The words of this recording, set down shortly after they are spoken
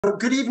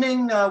Good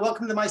evening.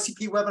 Welcome to the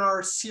MyCP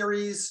webinar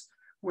series,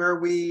 where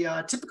we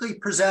typically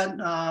present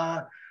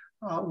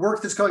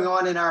work that's going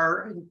on in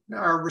our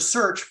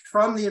research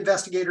from the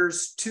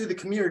investigators to the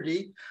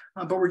community.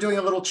 But we're doing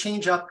a little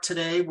change up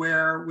today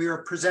where we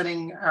are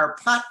presenting our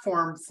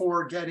platform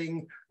for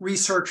getting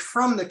research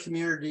from the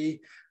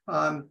community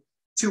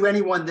to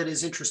anyone that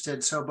is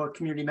interested. So both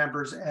community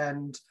members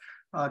and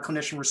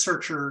clinician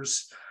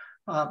researchers.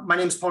 My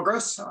name is Paul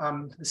Gross.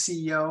 I'm the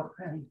CEO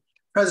and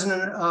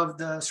president of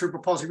the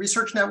Cerebral Palsy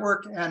Research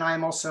Network, and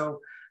I'm also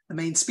the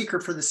main speaker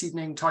for this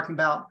evening, talking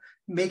about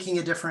making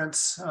a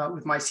difference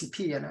with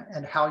MyCP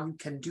and how you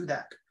can do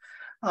that.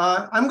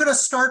 I'm going to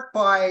start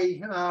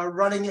by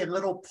running a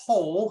little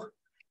poll,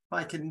 if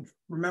I can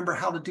remember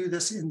how to do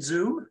this in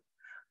Zoom.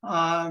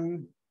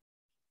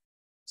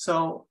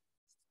 So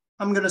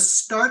I'm going to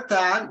start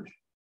that,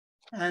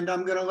 and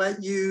I'm going to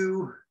let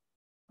you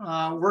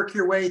work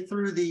your way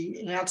through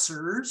the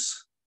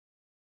answers.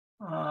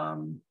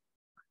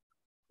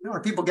 Are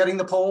people getting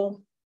the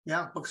poll?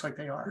 Yeah, looks like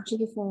they are. Which of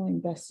the following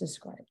best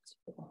describes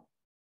people?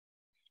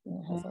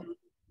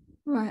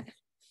 Right.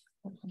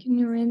 Can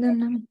you read them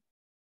now?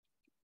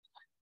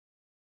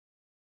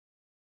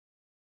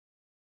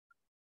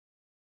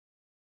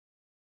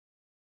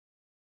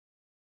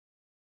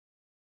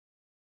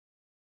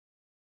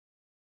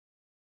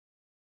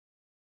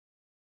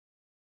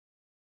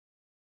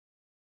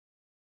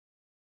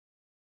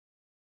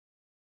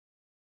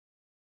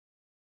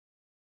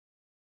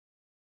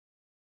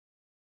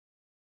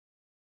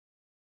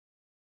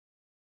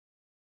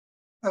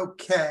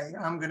 Okay,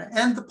 I'm going to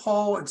end the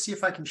poll and see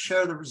if I can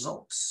share the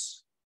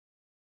results.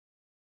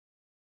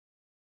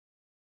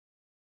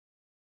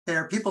 Okay,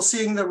 are people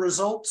seeing the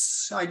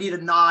results? I need a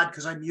nod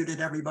because I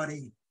muted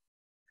everybody.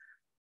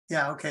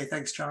 Yeah, okay,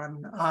 thanks,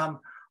 John.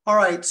 All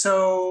right,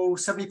 so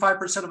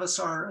 75% of us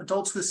are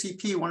adults with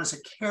CP. One is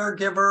a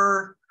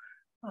caregiver.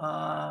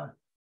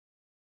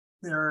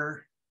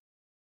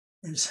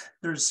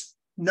 There's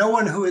no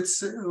one who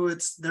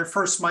it's their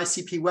first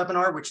MyCP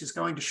webinar, which is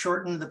going to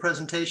shorten the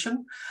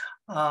presentation.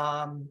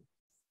 Are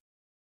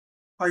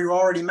you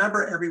already a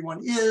member?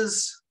 Everyone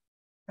is.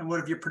 And what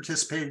have you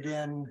participated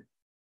in?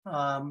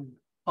 A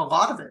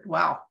lot of it.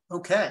 Wow.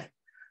 Okay.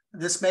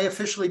 This may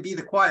officially be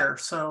the choir.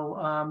 So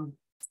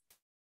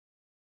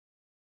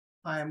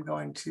I am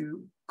going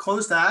to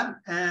close that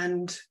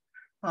and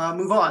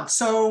move on.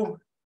 So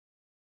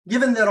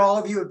given that all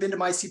of you have been to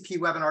MyCP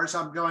webinars,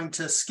 I'm going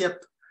to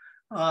skip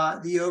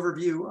the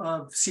overview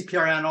of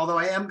CPRN, although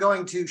I am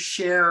going to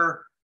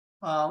share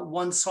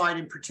one slide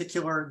in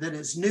particular that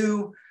is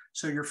new,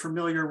 so you're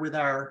familiar with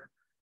our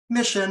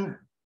mission,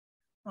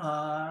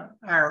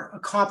 our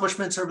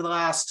accomplishments over the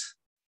last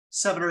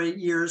 7 or 8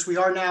 years. We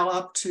are now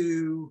up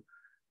to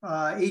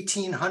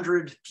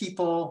 1,800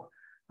 people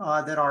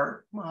that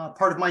are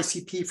part of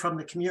MyCP from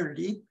the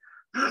community.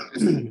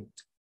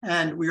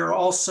 And we are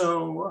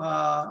also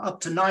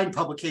up to 9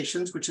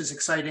 publications, which is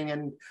exciting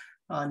and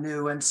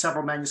new, and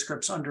several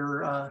manuscripts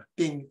under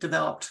being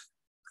developed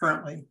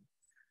currently.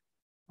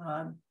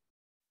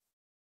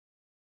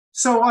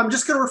 So I'm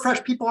just going to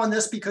refresh people on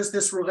this because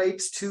this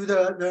relates to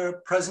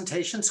the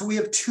presentation. So we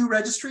have 2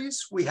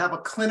 registries. We have a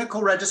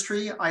clinical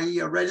registry, i.e.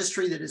 a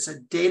registry that is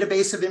a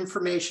database of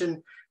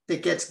information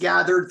that gets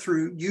gathered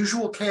through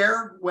usual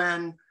care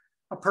when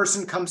a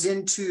person comes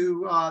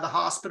into the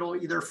hospital,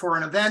 either for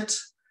an event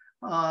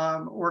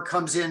or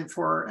comes in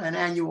for an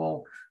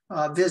annual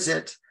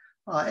visit.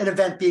 An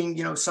event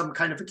being, some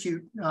kind of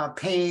acute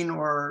pain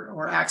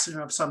or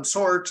accident of some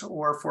sort,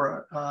 or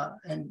for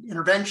an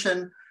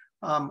intervention,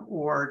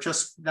 or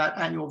just that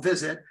annual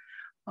visit.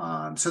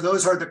 So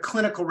those are the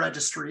clinical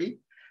registry.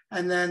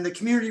 And then the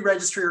community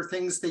registry are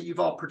things that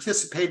you've all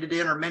participated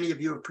in, or many of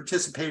you have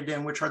participated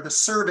in, which are the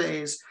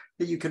surveys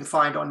that you can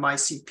find on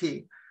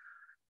MyCP.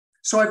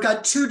 So I've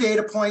got 2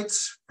 data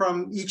points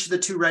from each of the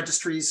 2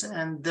 registries,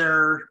 and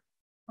they're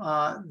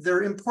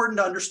important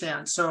to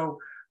understand. So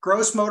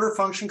gross motor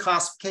function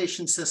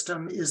classification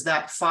system is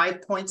that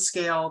 5-point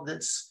scale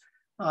that's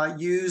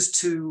used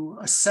to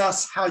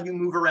assess how you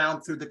move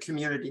around through the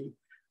community.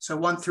 So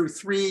 1 through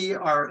 3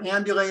 are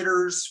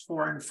ambulators,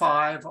 4 and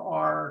 5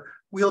 are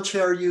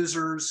wheelchair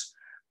users,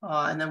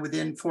 and then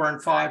within 4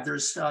 and 5,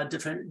 there's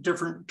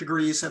different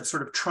degrees of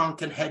sort of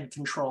trunk and head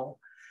control.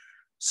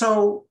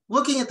 So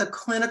looking at the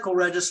clinical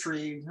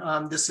registry,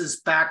 this is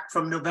back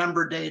from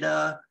November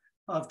data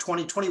of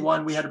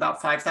 2021, we had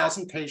about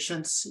 5,000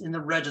 patients in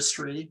the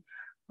registry.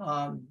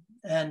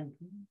 And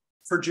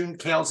for June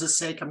Kales'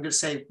 sake, I'm going to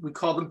say we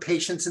call them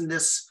patients in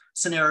this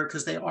scenario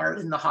because they are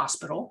in the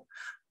hospital.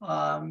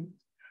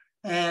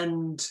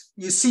 And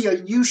you see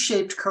a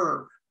U-shaped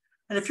curve.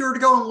 And if you were to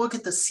go and look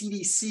at the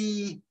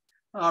CDC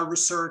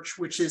research,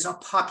 which is a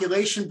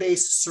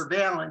population-based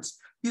surveillance,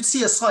 you'd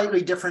see a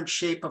slightly different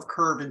shape of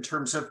curve in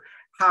terms of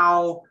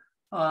how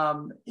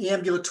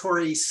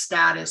ambulatory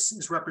status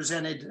is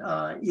represented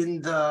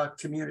in the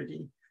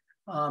community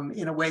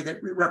in a way that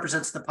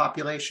represents the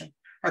population.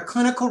 Our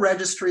clinical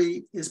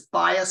registry is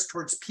biased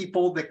towards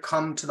people that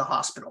come to the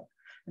hospital.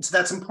 And so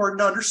that's important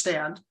to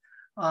understand.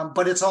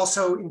 but it's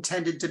also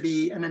intended to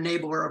be an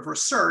enabler of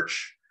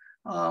research,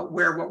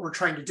 where what we're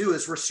trying to do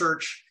is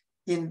research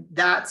in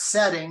that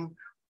setting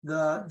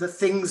the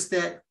things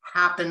that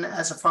happen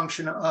as a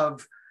function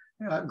of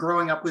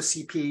growing up with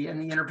CP and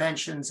the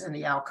interventions and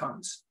the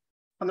outcomes.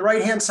 On the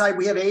right-hand side,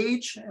 we have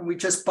age, and we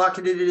just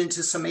bucketed it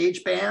into some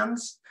age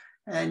bands.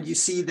 And you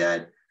see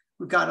that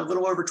we've got a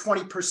little over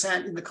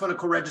 20% in the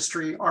clinical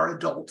registry are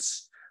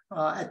adults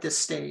at this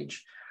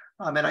stage.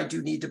 And I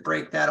do need to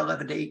break that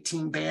 11 to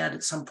 18 band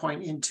at some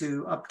point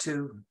into up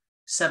to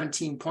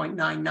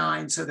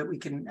 17.99 so that we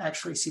can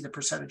actually see the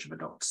percentage of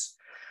adults.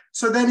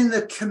 So then in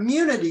the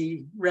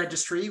community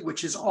registry,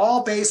 which is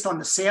all based on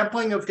the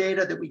sampling of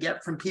data that we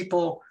get from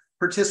people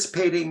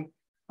participating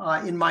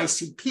in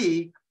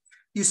MyCP,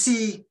 you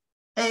see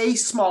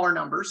smaller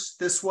numbers.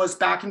 This was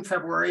back in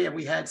February, and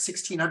we had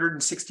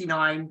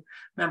 1,669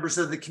 members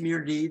of the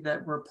community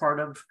that were part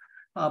of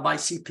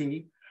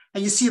MyCP.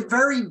 And you see a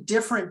very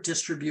different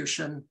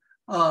distribution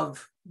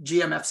of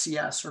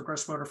GMFCS, or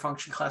gross motor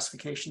function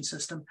classification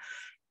system.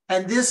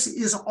 And this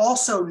is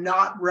also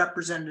not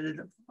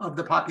representative of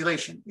the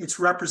population. It's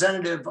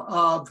representative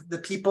of the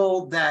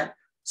people that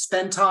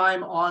spend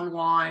time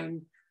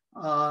online,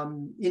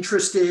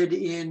 interested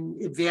in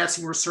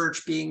advancing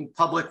research, being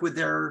public with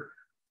their,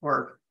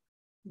 or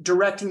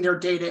directing their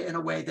data in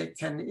a way that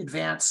can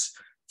advance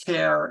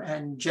care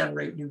and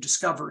generate new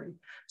discovery.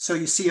 So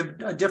you see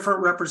a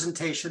different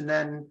representation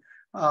than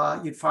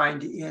you'd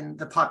find in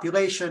the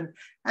population.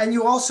 And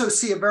you also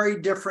see a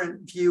very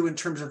different view in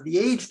terms of the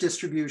age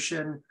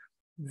distribution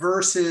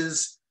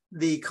versus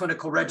the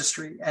clinical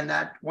registry. And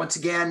that, once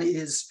again,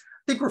 is,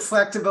 I think,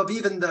 reflective of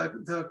even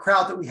the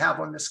crowd that we have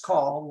on this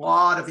call. A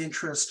lot of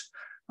interest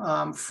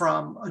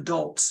from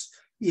adults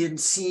in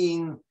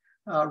seeing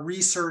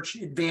research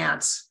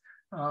advance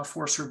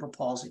for cerebral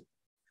palsy.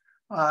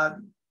 I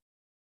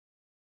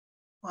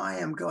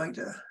am going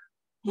to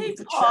Hey,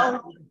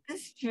 Paul,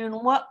 this June,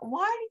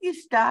 why did you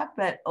stop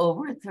at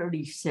over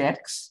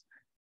 36,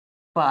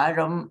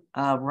 bottom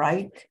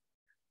right?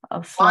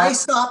 I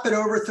stopped at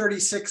over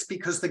 36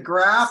 because the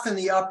graph in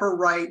the upper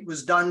right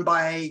was done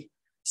by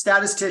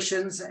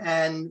statisticians,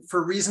 and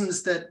for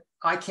reasons that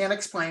I can't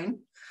explain.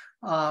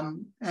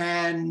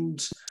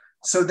 And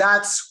so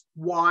that's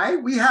why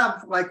we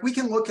have, like, we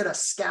can look at a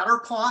scatter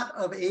plot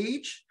of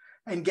age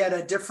and get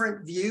a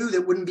different view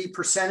that wouldn't be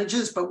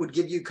percentages, but would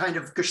give you kind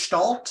of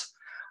gestalt.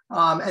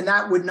 And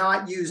that would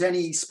not use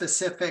any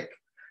specific,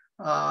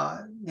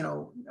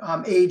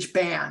 age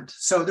band.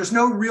 So there's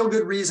no real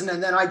good reason.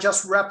 And then I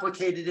just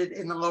replicated it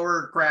in the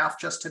lower graph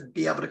just to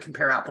be able to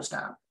compare apples to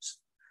apples.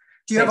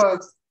 Do you have a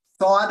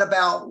thought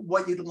about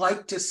what you'd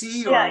like to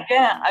see? Or?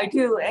 Yeah, I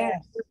do. And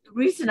the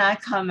reason I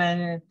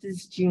commented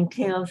this June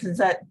Tails is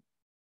that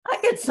I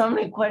get so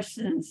many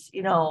questions,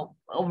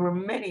 over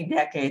many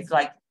decades,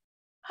 like,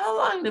 how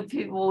long do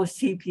people with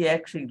CP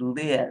actually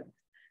live?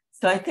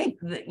 So I think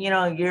that,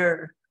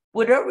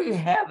 whatever you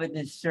have in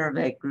this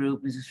survey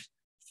group is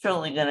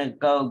certainly going to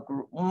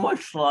go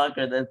much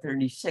longer than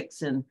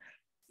 36. And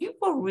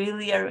people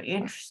really are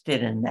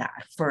interested in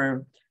that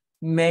for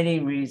many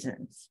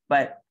reasons.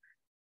 But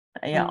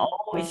I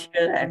always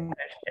hear that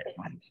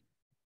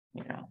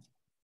question.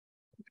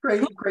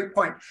 Great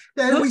point.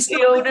 Who's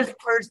the oldest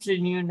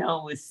person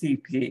with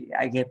CP?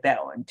 I get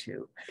that one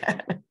too.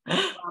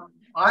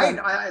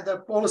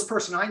 The oldest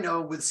person I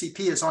know with CP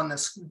is on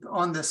this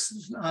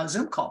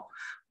Zoom call.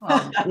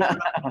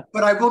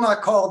 But I will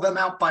not call them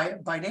out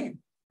by name.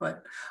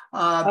 But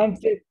I'm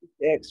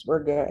 56.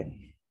 We're good.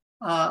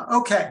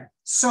 Okay,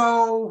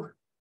 so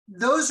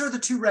those are the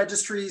two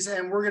registries,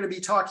 and we're going to be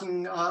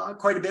talking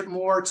quite a bit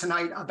more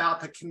tonight about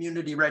the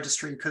community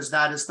registry, because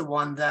that is the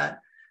one that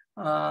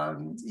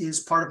is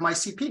part of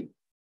MyCP.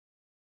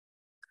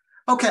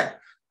 Okay.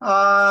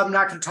 I'm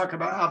not going to talk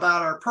about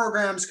our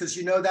programs because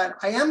you know that.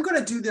 I am going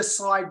to do this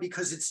slide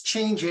because it's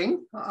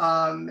changing.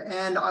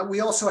 And we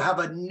also have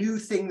a new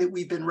thing that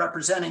we've been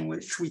representing,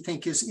 which we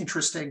think is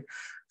interesting.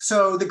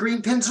 So the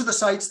green pins are the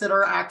sites that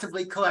are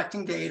actively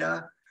collecting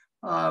data.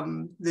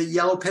 The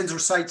yellow pins are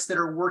sites that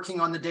are working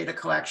on the data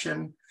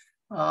collection.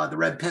 The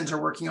red pins are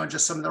working on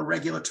just some of the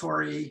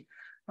regulatory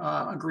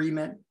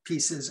agreement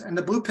pieces. And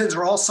the blue pins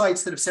are all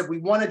sites that have said, we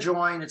want to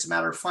join. It's a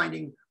matter of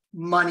finding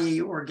money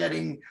or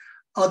getting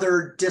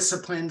other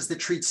disciplines that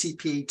treat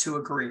CP to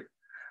agree.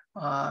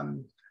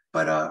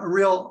 But a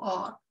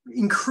real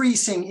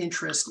increasing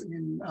interest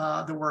in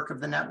the work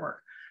of the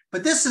network.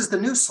 But this is the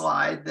new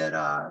slide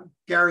that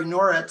Gary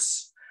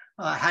Noritz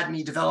had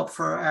me develop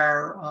for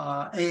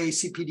our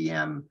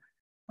AACPDM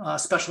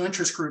special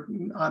interest group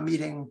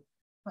meeting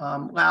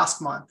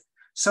last month.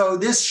 So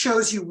this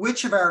shows you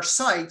which of our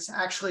sites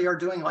actually are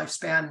doing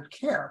lifespan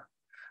care.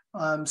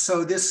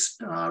 So this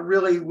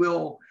really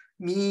will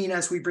mean,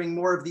 as we bring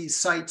more of these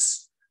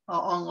sites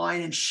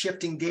online and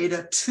shifting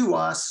data to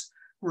us,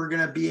 we're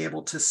going to be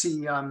able to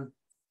see a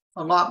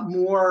lot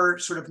more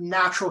sort of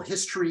natural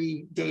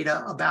history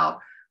data about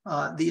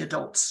the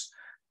adults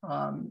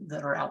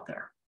that are out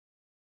there.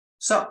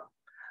 So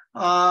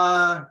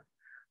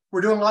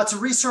We're doing lots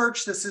of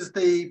research. This is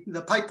the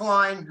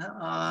pipeline.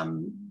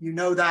 You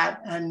know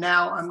that. And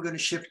now I'm going to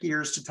shift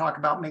gears to talk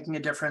about making a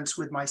difference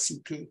with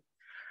MyCP.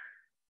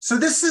 So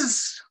this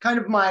is kind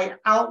of my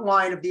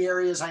outline of the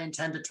areas I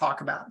intend to talk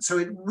about. So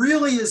it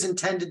really is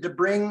intended to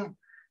bring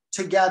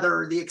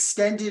together the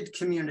extended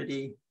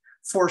community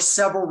for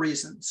several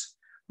reasons.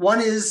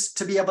 One is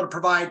to be able to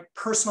provide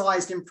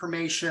personalized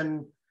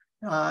information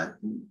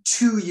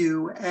to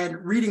you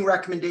and reading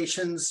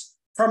recommendations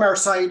from our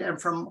site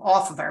and from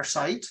off of our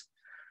site.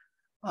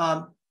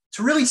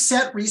 To really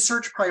set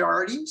research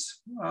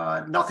priorities.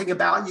 Nothing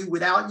about you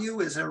without you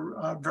is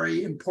a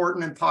very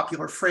important and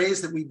popular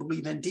phrase that we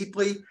believe in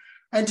deeply.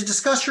 And to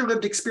discuss your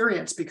lived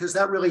experience, because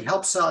that really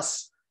helps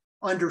us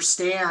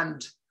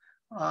understand.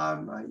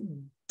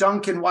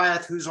 Duncan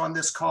Wyeth, who's on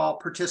this call,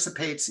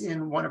 participates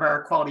in one of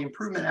our quality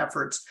improvement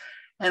efforts.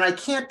 And I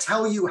can't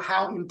tell you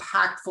how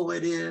impactful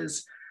it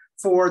is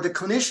for the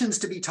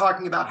clinicians to be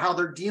talking about how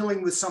they're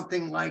dealing with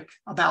something like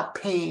about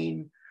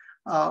pain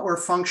or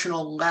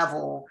functional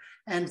level,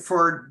 and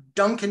for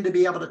Duncan to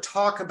be able to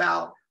talk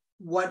about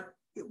what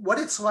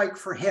it's like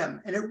for him.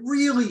 And it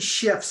really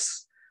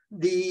shifts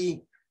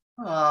the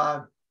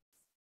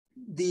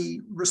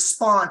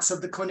response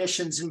of the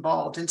clinicians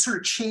involved and sort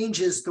of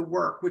changes the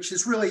work, which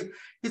is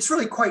it's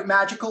really quite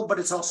magical, but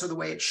it's also the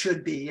way it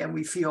should be. And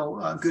we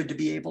feel good to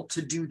be able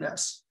to do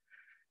this.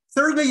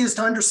 Thirdly is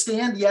to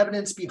understand the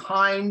evidence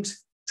behind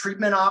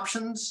treatment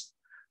options.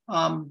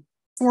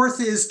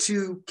 Fourth is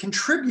to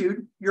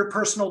contribute your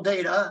personal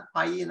data,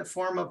 i.e. in the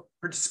form of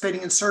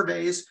participating in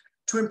surveys,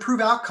 to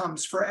improve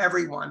outcomes for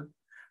everyone,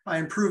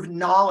 improve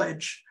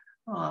knowledge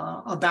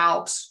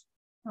about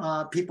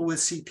people with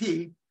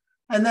CP.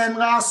 And then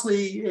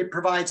lastly, it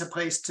provides a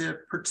place to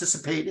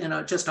participate in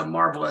just a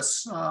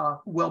marvelous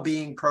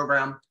well-being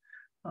program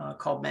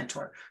called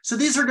Mentor. So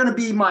these are going to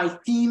be my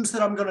themes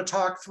that I'm going to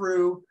talk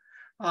through,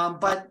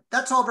 but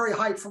that's all very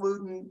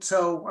highfalutin.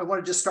 So I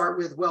want to just start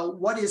with, well,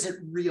 what is it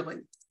really?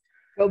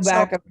 Go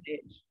back a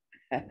page.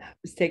 I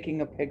was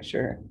taking a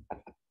picture.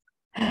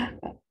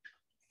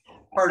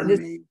 Pardon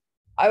me.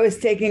 I was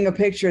taking a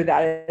picture of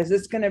that. Is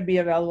this going to be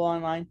available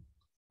online?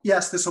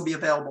 Yes, this will be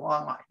available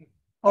online.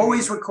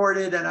 Always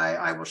recorded, and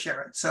I will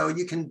share it. So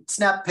you can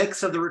snap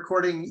pics of the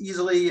recording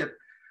easily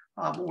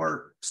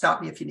or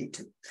stop me if you need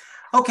to.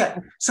 Okay,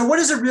 so what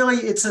is it really?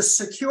 It's a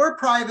set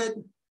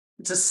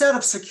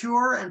of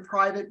secure and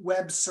private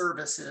web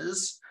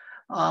services,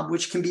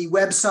 which can be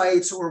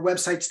websites or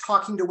websites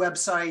talking to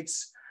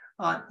websites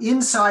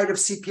inside of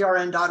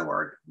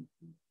CPRN.org,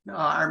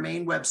 our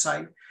main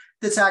website,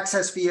 that's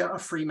accessed via a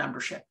free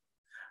membership.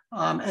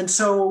 And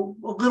so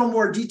a little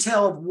more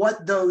detail of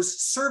what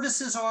those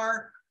services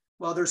are.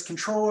 Well, there's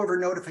control over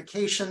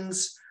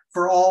notifications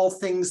for all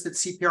things that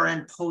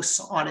CPRN posts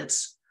on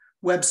its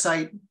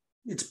website,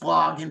 its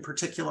blog in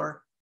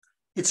particular.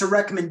 It's a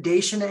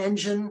recommendation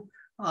engine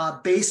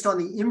based on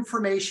the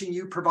information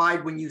you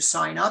provide when you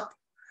sign up.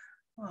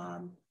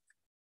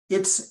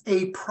 It's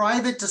a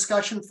private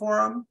discussion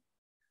forum.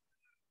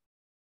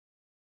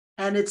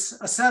 And it's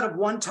a set of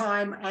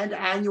one-time and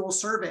annual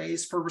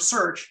surveys for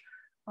research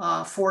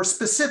for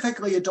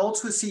specifically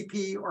adults with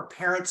CP or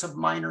parents of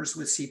minors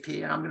with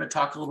CP. And I'm going to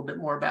talk a little bit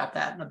more about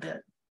that in a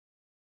bit.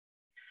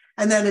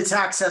 And then it's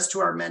access to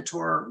our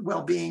Mentor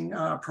Wellbeing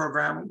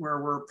program,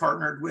 where we're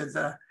partnered with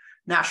the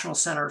National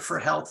Center for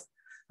Health,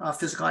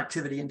 Physical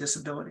Activity, and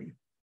Disability.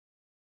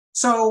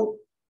 So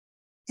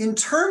in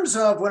terms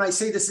of when I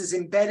say this is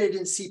embedded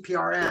in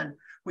CPRN,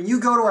 when you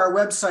go to our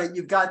website,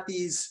 you've got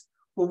these,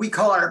 what we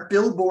call our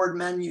billboard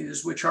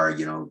menus, which are,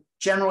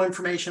 general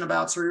information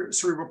about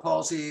cerebral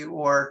palsy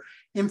or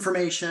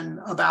information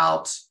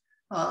about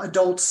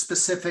adults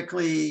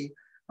specifically.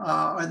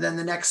 And then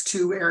the next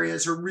two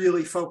areas are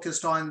really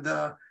focused on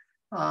the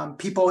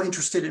people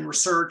interested in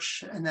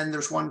research. And then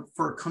there's one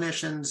for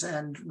clinicians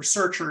and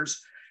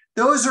researchers.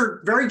 Those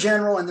are very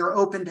general and they're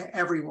open to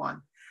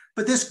everyone.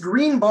 But this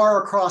green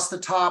bar across the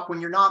top,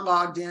 when you're not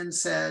logged in,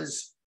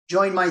 says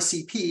join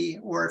MyCP,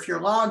 or if you're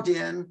logged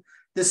in,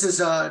 this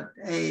is a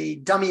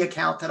dummy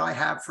account that I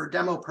have for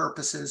demo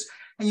purposes.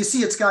 And you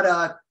see it's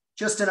got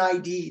just an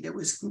ID that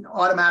was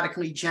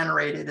automatically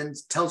generated and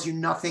tells you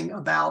nothing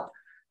about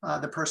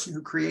the person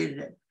who created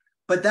it.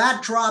 But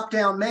that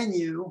drop-down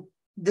menu,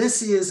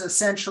 this is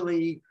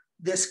essentially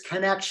this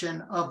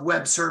connection of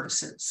web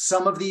services.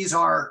 Some of these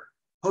are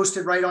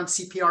hosted right on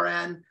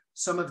CPRN.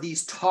 Some of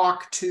these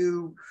talk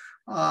to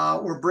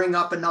or bring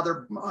up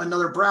another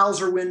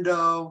browser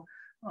window.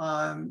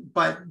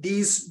 But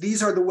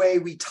these are the way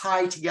we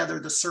tie together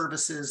the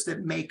services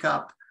that make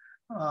up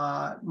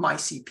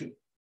MyCP.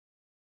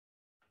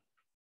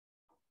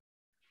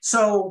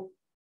 So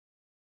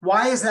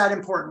why is that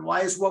important?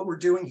 Why is what we're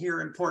doing here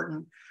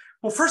important?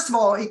 Well, first of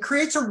all, it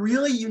creates a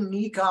really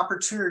unique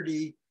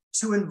opportunity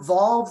to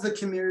involve the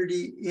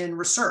community in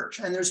research.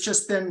 And there's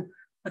just been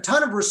a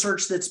ton of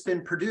research that's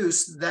been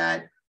produced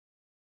that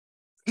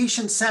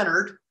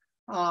patient-centered,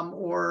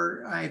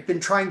 or I've been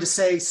trying to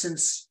say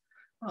since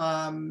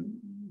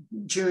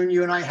June,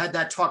 you and I had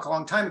that talk a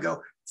long time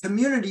ago,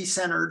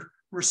 community-centered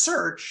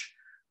research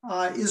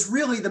is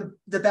really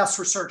the best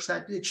research.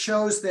 That it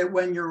shows that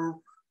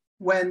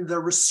when the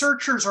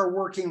researchers are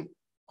working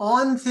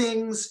on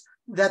things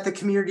that the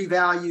community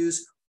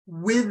values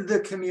with the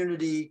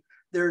community,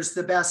 there's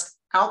the best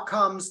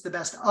outcomes, the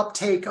best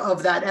uptake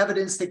of that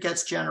evidence that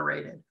gets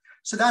generated.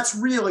 So that's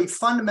really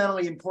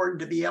fundamentally important,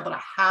 to be able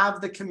to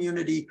have the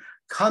community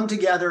come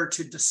together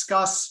to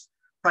discuss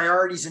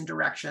priorities and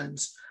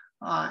directions,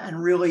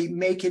 and really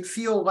make it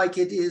feel like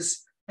it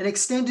is an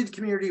extended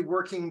community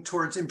working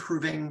towards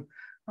improving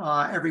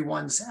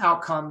everyone's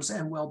outcomes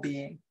and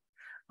well-being.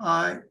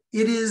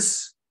 It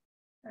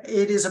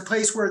is a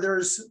place where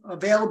there's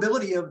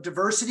availability of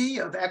diversity,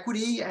 of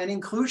equity, and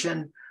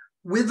inclusion,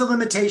 with the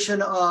limitation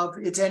of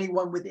it's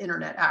anyone with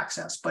internet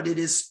access. But it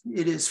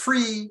is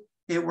free.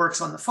 It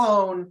works on the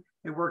phone.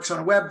 It works on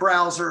a web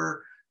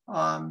browser.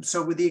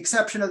 So with the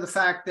exception of the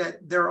fact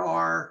that there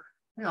are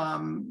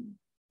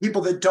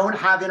people that don't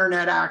have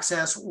internet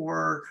access,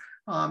 or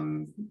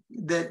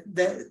that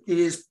it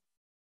is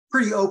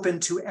pretty open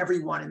to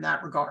everyone in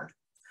that regard.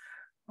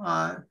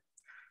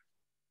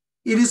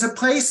 It is a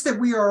place that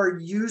we are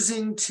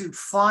using to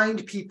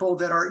find people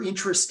that are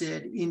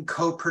interested in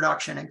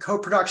co-production. And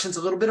co-production is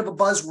a little bit of a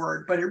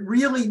buzzword, but it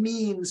really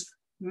means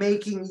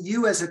making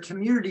you as a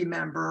community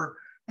member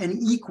an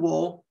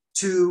equal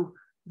to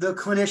the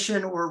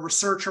clinician or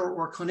researcher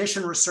or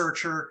clinician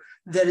researcher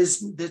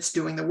that's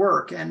doing the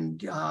work.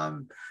 And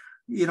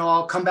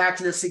I'll come back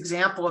to this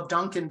example of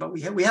Duncan, but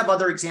we have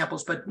other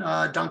examples, but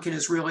Duncan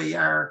is really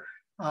our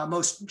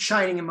most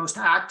shining and most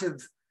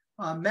active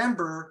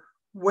member,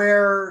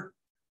 where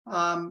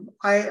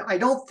I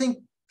don't think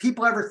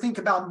people ever think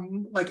about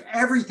like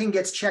everything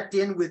gets checked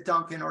in with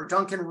Duncan, or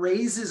Duncan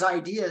raises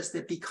ideas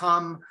that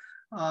become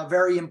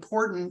very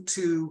important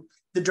to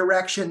the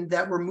direction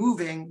that we're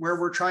moving, where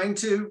we're trying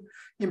to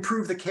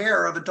improve the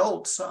care of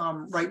adults,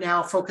 right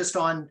now focused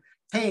on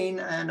pain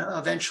and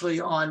eventually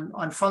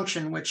on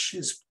function, which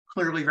is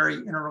clearly very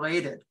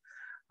interrelated.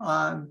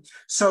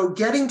 So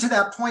getting to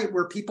that point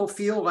where people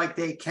feel like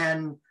they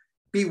can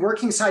be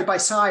working side by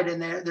side and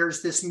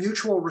there's this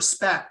mutual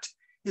respect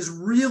is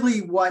really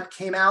what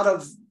came out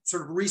of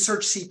sort of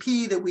research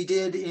CP that we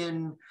did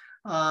in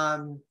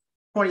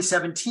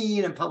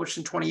 2017 and published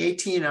in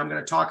 2018. And I'm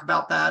going to talk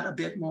about that a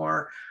bit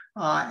more.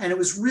 And it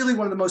was really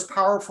one of the most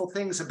powerful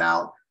things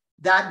about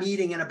that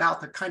meeting and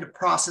about the kind of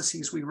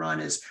processes we run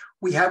is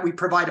we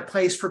provide a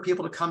place for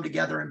people to come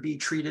together and be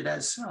treated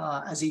as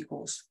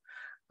equals.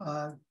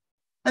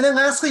 And then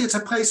lastly, it's a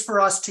place for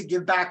us to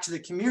give back to the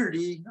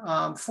community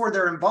for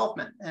their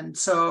involvement. And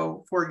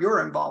so for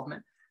your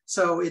involvement.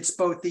 So it's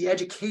both the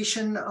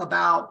education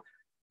about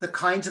the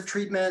kinds of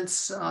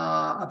treatments,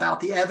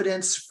 about the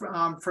evidence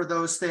for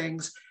those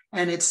things.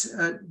 And it's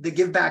the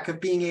give back of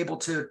being able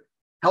to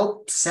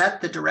help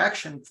set the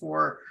direction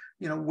for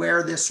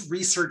where this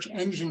research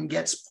engine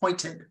gets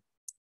pointed.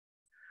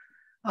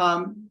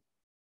 And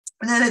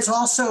then it's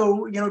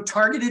also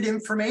targeted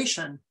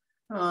information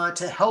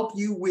to help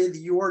you with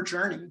your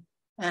journey.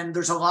 And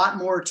there's a lot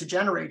more to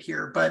generate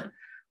here, but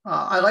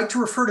I like to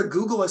refer to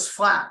Google as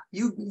flat.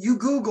 You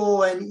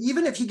Google, and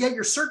even if you get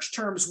your search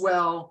terms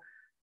well,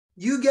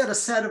 you get a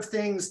set of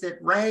things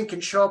that rank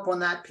and show up on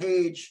that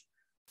page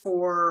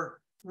for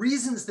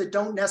reasons that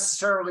don't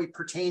necessarily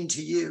pertain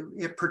to you.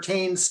 It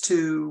pertains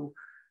to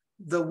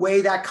the way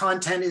that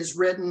content is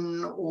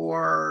written,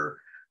 or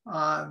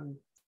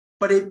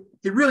but it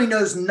really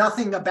knows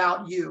nothing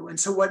about you. And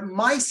so what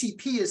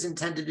MyCP is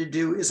intended to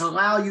do is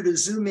allow you to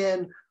zoom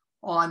in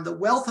on the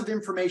wealth of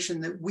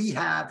information that we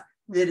have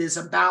that is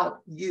about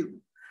you.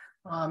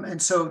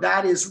 And so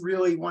that is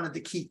really one of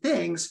the key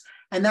things.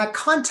 And that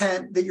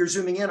content that you're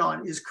zooming in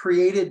on is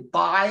created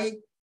by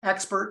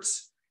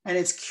experts, and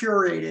it's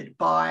curated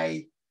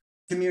by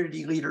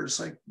community leaders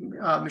like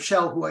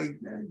Michelle, who I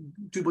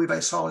do believe I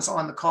saw was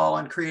on the call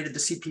and created the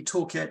CP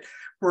Toolkit,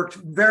 worked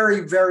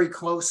very, very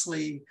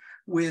closely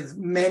with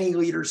many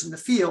leaders in the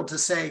field to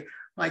say,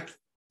 like,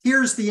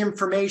 here's the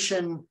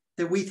information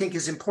that we think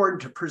is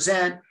important to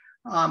present,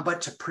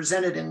 but to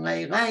present it in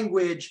lay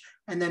language,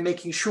 and then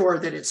making sure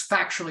that it's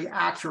factually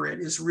accurate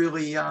is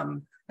really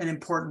an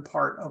important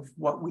part of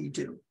what we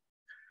do.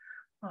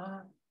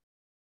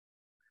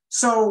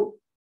 So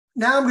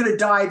now I'm going to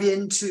dive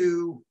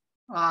into,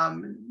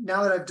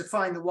 now that I've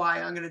defined the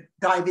why, I'm going to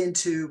dive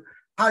into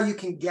how you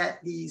can get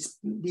these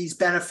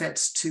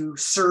benefits to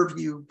serve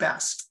you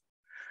best.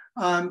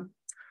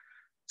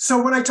 So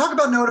when I talk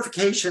about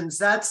notifications,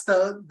 that's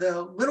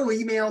the little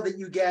email that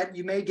you get.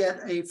 You may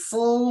get a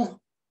full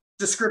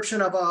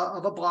description of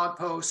a blog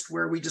post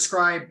where we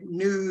describe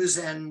news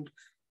and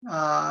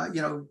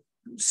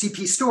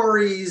CP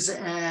stories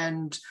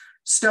and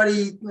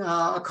study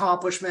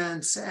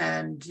accomplishments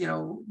and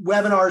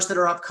webinars that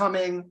are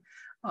upcoming.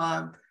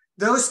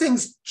 Those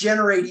things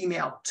generate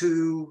email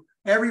to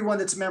everyone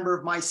that's a member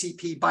of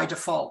MyCP by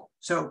default.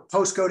 So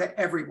posts go to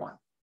everyone.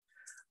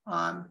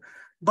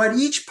 But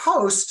each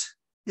post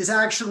is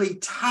actually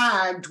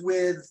tagged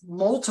with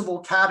multiple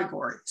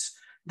categories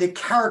that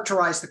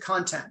characterize the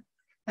content.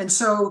 And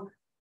so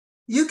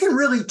you can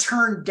really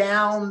turn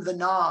down the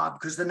knob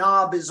because the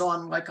knob is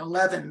on like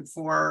 11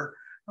 for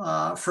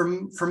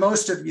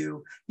most of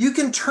you. You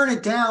can turn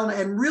it down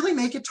and really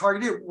make it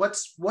targeted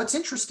what's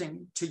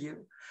interesting to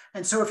you.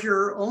 And so if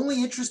you're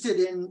only interested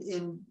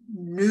in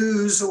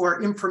news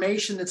or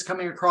information that's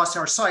coming across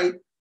our site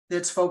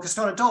that's focused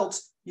on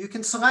adults, you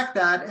can select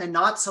that and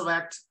not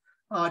select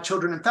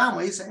children and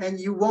families, and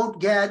you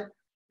won't get,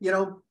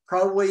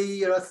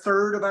 probably a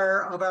third of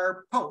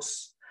our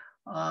posts.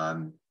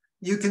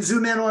 You can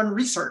zoom in on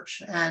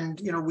research, and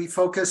we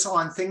focus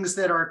on things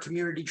that are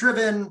community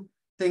driven,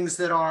 things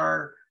that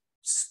are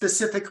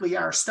specifically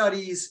our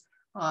studies,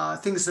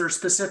 things that are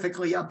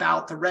specifically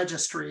about the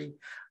registry.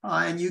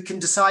 And you can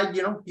decide,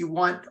 you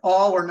want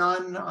all or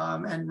none,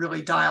 and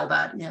really dial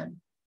that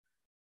in.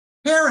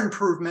 Care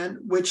improvement,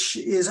 which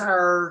is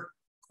our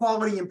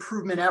quality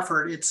improvement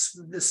effort.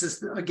 This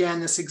is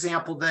again, this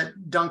example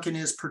that Duncan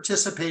is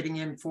participating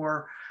in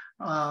for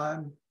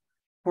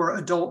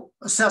adult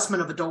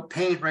assessment of adult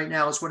pain right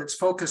now is what it's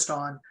focused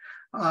on.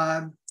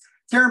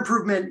 Care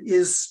improvement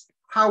is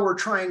how we're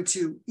trying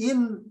to,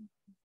 in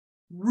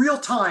real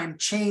time,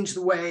 change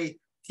the way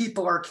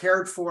people are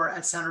cared for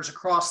at centers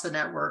across the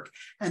network,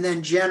 and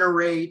then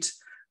generate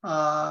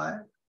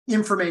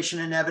information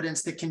and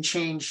evidence that can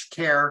change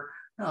care,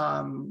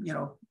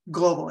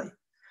 globally.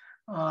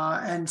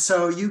 And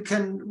so you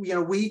can,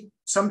 we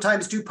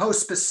sometimes do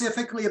posts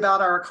specifically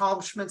about our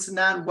accomplishments and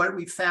that and what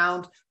we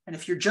found. And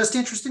if you're just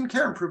interested in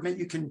care improvement,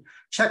 you can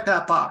check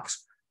that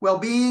box.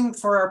 Well-being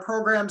for our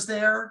programs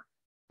there.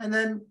 And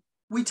then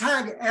we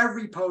tag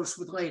every post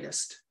with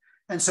latest.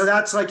 And so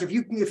that's like, if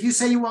you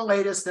say you want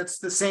latest, that's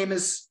the same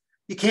as,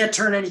 you can't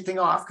turn anything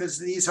off because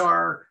these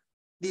are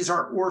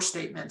or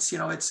statements.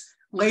 It's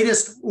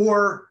latest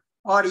or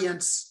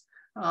audience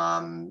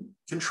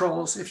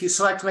controls. If you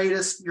select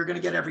latest, you're going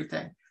to get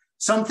everything.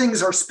 Some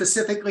things are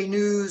specifically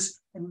news,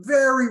 and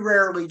very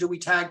rarely do we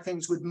tag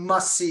things with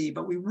must see,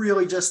 but we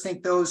really just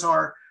think those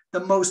are the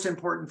most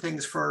important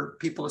things for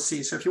people to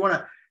see. So if you want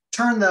to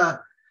turn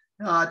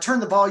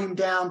the volume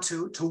down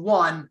to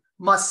 1,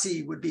 must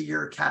see would be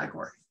your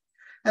category.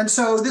 And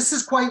so this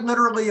is quite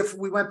literally, if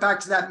we went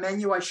back to that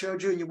menu I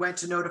showed you and you went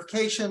to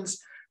notifications,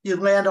 you'd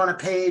land on a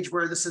page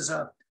where this is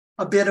a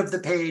bit of the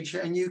page,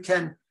 and you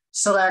can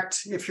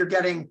select if you're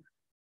getting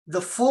the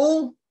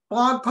full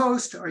blog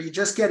post or you're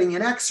just getting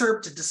an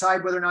excerpt to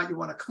decide whether or not you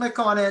want to click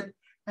on it.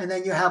 And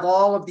then you have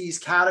all of these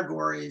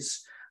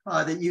categories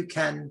that you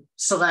can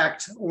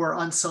select or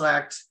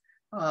unselect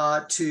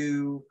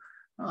to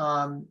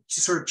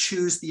sort of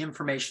choose the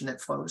information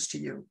that flows to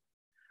you.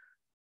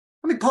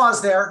 Let me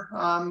pause there.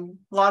 A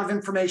lot of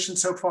information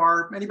so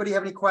far. Anybody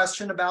have any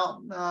question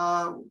about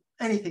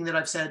anything that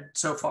I've said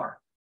so far?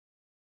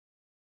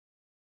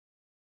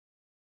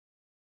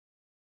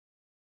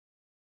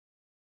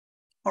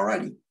 All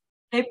righty.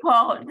 Hey,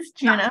 Paul, this is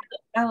Jen.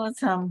 I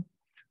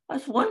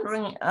was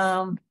wondering,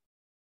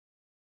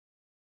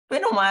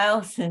 been a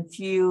while since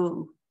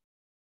you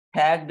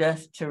tagged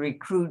us to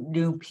recruit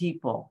new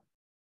people.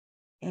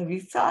 Have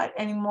you thought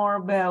any more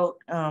about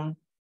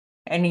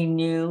any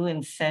new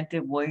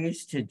incentive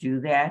ways to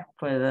do that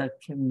for the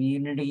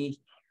community?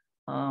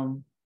 I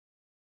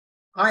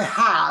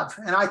have,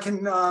 and I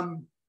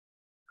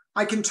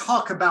can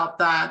talk about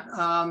that.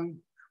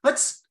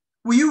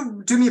 Will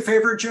you do me a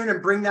favor, June,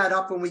 and bring that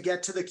up when we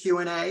get to the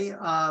Q&A?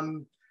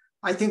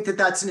 I think that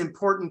that's an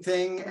important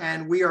thing,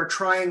 and we are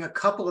trying a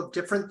couple of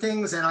different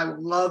things, and I would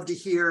love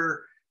to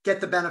get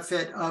the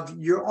benefit of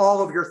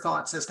all of your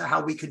thoughts as to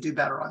how we could do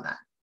better on that.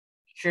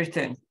 Sure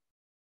thing.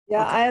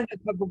 Yeah, Okay. I have a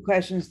couple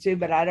questions too,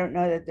 but I don't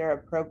know that they're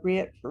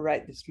appropriate for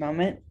right this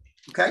moment.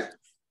 Okay.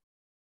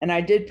 And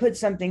I did put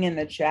something in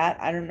the chat.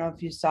 I don't know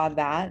if you saw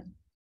that.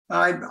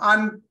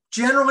 I'm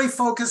generally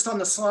focused on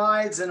the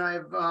slides, and I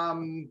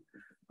am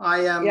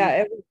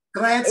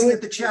glancing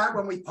at the chat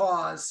when we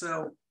pause.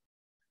 So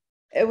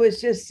it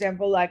was just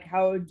simple, like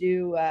how would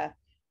you,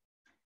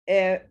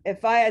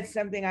 if I had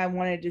something I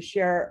wanted to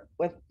share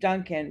with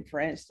Duncan, for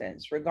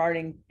instance,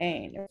 regarding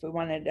pain, if we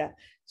wanted to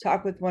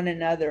talk with one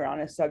another on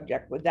a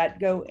subject, would that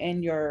go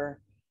in your,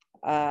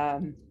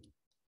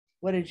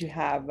 what did you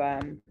have?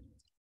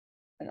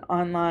 An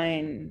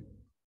online,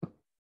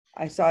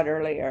 I saw it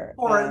earlier.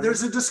 Or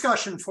there's a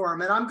discussion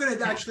forum, and I'm going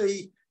to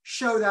actually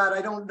show that.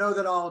 I don't know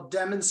that I'll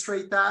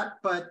demonstrate that,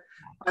 but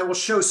I will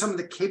show some of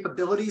the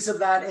capabilities of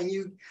that. And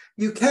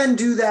you can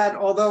do that,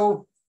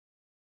 although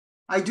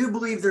I do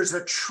believe there's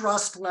a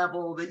trust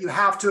level that you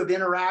have to have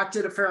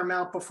interacted a fair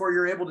amount before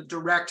you're able to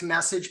direct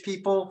message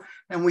people.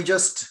 And we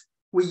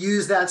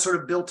use that sort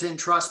of built-in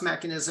trust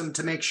mechanism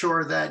to make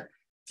sure that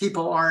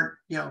people aren't,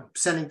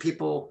 sending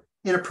people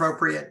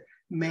inappropriate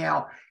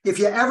mail. If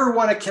you ever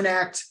want to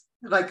connect,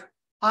 like,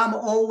 I'm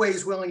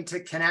always willing to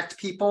connect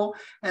people,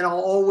 and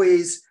I'll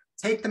always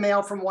take the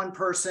mail from one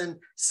person,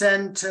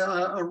 send to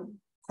a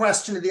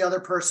question to the other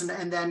person,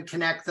 and then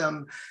connect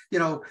them.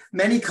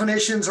 Many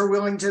clinicians are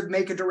willing to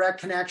make a direct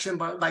connection,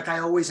 but like I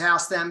always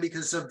ask them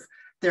because of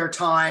their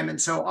time. And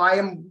so I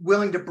am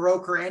willing to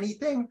broker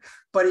anything,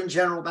 but in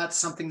general, that's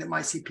something that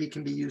MyCP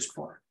can be used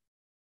for.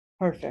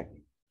 Perfect.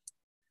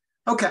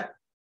 Okay.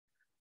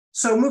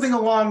 So moving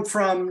along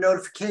from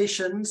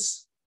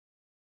notifications.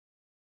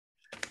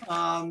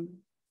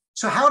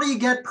 So how do you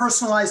get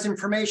personalized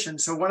information?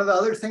 So one of the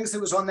other things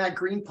that was on that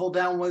green pull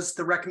down was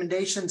the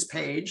recommendations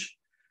page.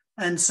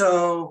 And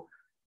so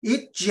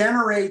it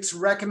generates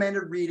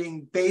recommended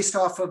reading based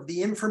off of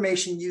the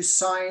information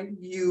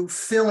you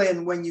fill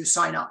in when you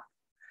sign up.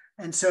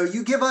 And so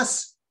you give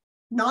us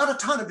not a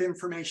ton of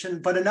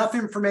information, but enough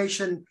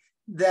information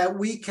that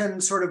we can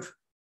sort of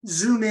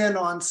zoom in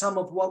on some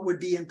of what would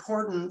be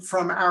important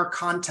from our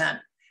content.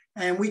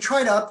 And we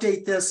try to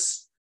update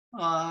this.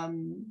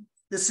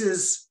 This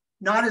is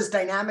not as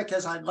dynamic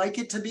as I'd like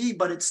it to be,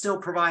 but it still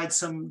provides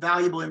some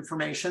valuable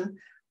information.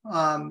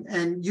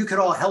 And you could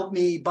all help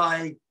me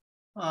by,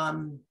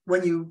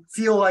 when you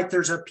feel like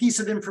there's a piece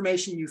of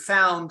information you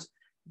found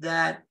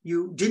that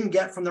you didn't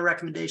get from the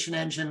recommendation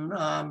engine,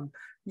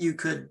 you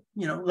could,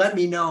 let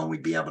me know and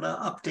we'd be able to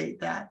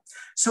update that.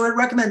 So it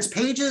recommends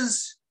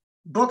pages,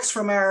 books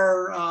from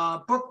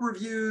our book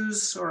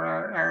reviews or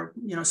our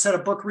set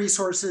of book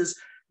resources,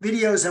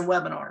 videos, and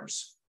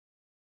webinars.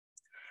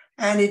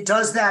 And it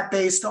does that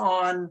based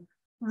on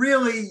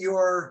really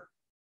your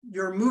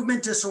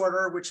movement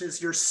disorder, which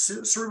is your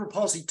cerebral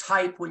palsy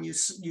type when you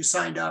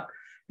signed up,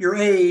 your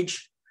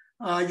age,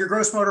 your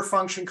gross motor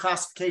function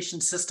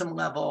classification system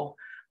level,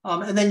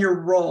 and then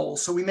your role.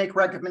 So we make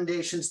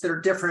recommendations that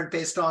are different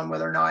based on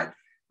whether or not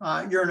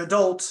you're an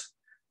adult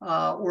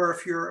or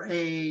if you're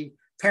a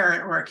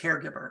parent or a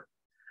caregiver.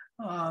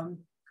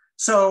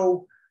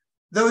 So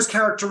those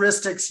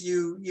characteristics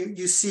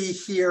you see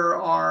here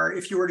are,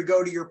 if you were to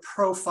go to your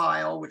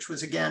profile, which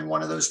was again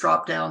one of those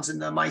drop downs in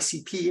the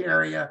MyCP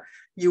area,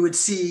 you would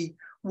see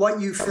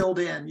what you filled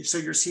in. So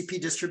your CP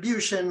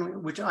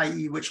distribution,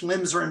 i.e. which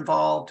limbs are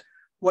involved,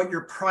 what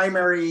your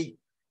primary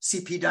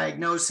CP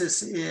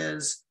diagnosis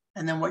is,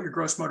 and then what your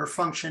gross motor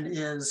function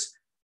is,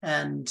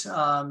 and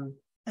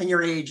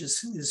your age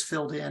is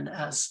filled in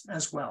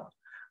as well.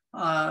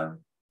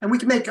 And we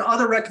can make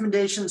other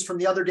recommendations from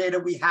the other data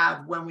we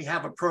have when we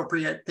have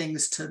appropriate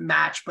things to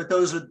match, but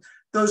those are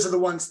the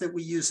ones that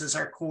we use as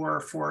our core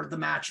for the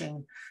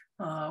matching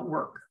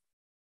work.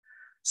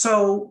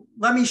 So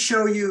let me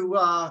show you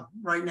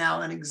right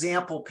now an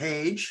example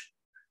page.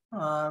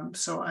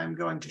 So I'm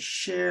going to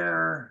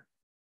share.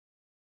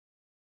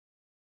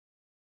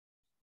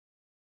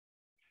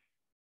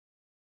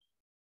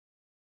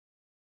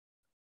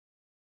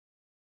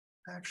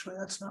 Actually,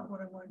 that's not what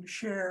I'm going to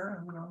share.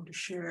 I'm going to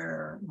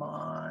share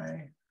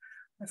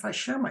if I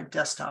share my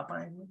desktop,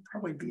 I would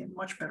probably be in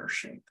much better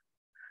shape.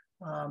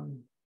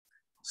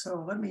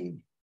 So let me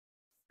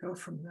go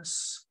from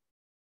this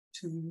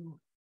to,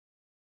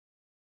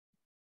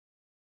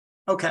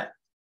 okay.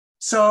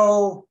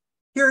 So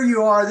here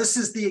you are. This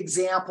is the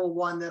example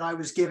one that I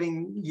was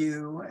giving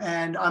you,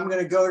 and I'm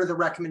going to go to the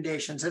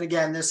recommendations. And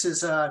again, this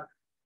is a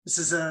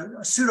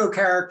pseudo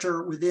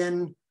character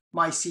within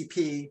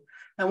MyCP.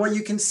 And what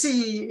you can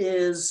see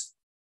is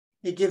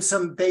it gives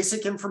some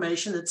basic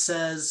information that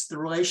says the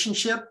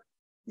relationship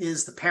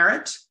is the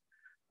parent.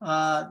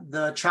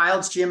 The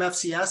child's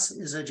GMFCS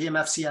is a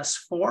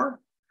GMFCS4.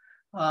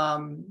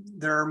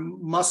 Their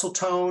muscle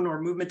tone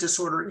or movement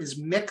disorder is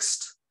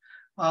mixed,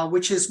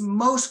 which is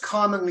most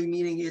commonly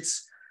meaning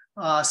it's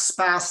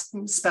spasticity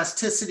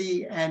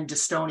and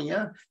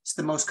dystonia. It's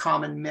the most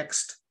common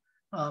mixed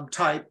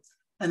type.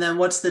 And then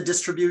what's the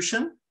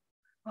distribution?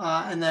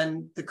 And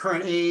then the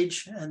current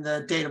age and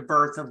the date of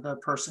birth of the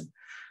person.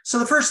 So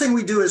the first thing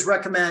we do is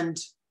recommend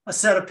a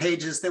set of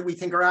pages that we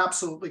think are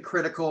absolutely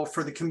critical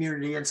for the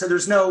community. And so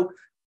there's no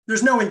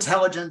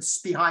intelligence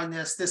behind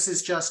this. This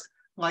is just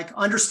like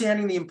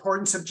understanding the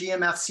importance of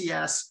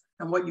GMFCS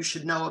and what you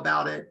should know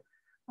about it.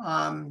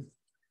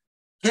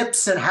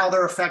 Hips and how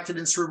they're affected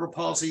in cerebral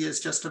palsy is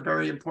just a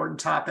very important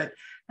topic.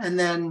 And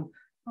then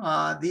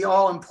the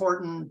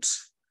all-important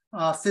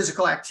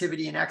physical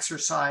activity and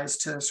exercise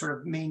to sort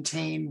of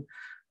maintain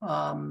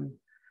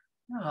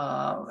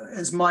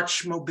as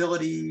much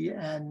mobility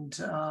and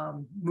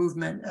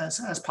movement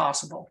as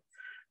possible.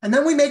 And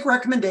then we make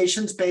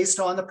recommendations based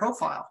on the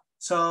profile.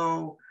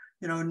 So,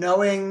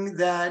 knowing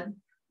that,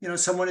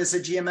 someone is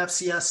a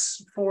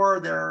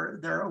GMFCS4,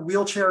 they're a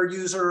wheelchair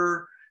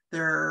user,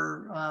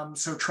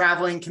 so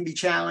traveling can be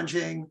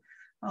challenging.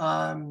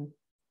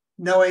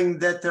 Knowing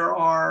that there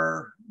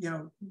are,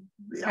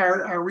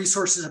 our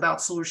resources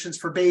about solutions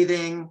for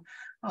bathing,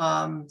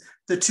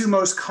 the two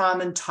most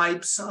common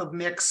types of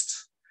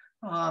mixed,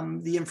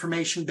 the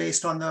information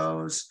based on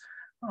those,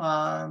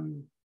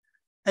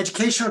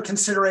 educational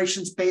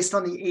considerations based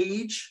on the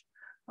age,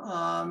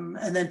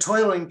 and then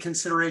toiling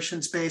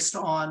considerations based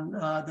on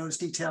those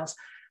details.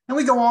 And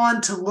we go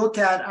on to look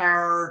at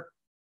our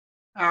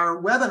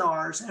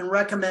webinars and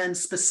recommend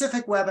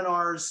specific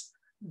webinars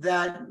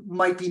that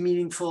might be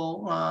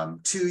meaningful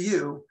to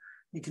you.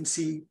 You can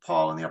see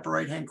Paul in the upper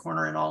right-hand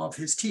corner in all of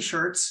his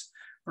t-shirts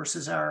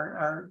versus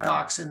our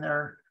docs in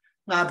their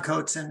lab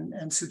coats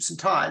and suits and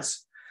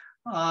ties.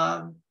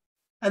 And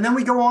then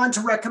we go on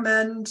to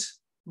recommend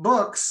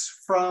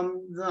books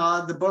from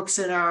the books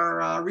in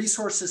our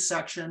resources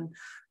section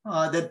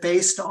that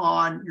based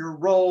on your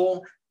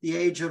role, the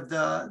age of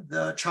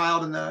the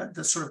child, and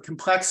the sort of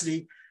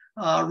complexity,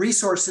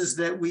 resources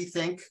that we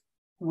think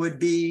would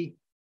be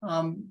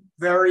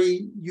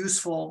very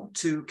useful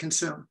to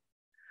consume.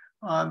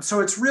 So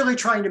it's really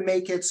trying to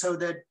make it so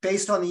that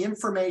based on the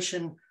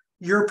information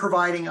you're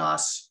providing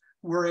us,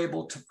 we're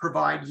able to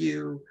provide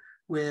you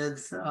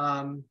with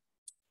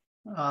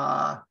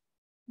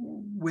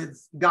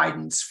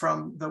guidance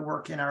from the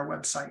work in our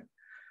website.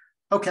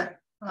 Okay,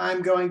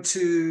 I'm going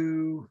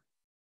to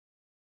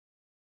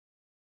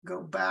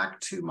go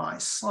back to my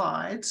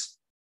slides.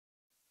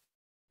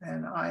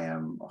 And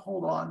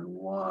hold on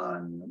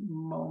one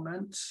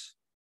moment.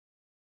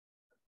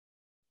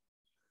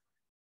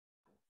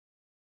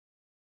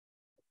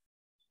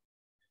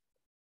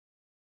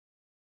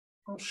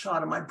 A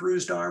shot of my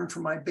bruised arm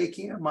from my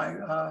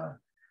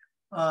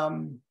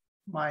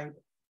my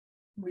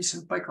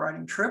recent bike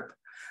riding trip.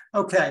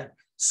 Okay,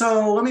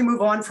 so let me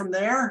move on from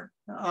there.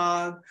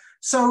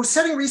 So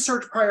setting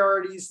research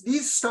priorities,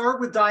 these start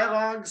with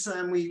dialogues,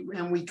 and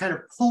we kind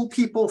of pull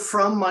people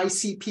from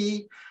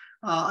MyCP.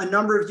 A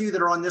number of you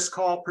that are on this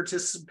call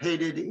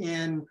participated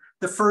in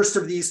the first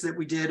of these that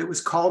we did. It was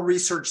called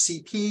Research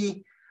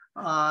CP.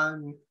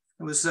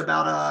 It was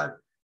about a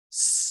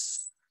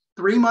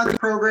 3-month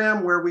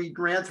program where we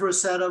ran through a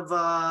set of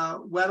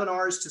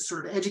webinars to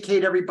sort of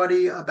educate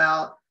everybody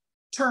about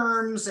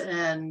terms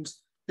and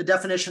the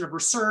definition of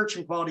research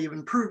and quality of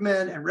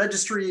improvement and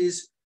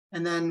registries.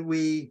 And then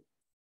we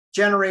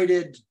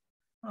generated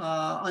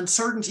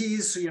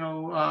uncertainties,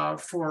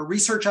 for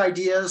research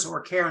ideas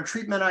or care and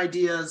treatment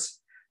ideas.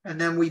 And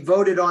then we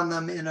voted on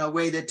them in a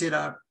way that did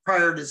a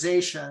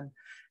prioritization.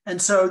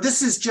 And so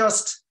this is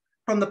just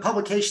from the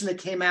publication that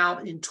came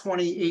out in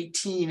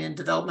 2018 in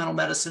Developmental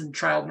Medicine and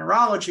Child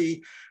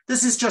Neurology.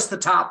 This is just the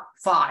top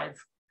 5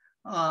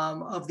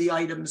 of the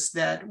items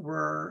that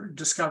were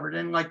discovered.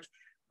 And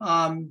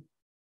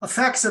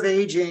effects of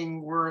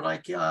aging were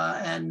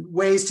and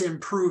ways to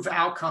improve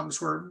outcomes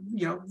were,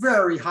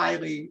 very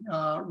highly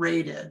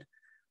rated.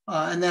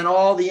 And then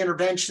all the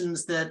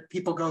interventions that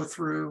people go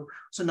through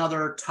was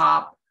another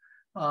top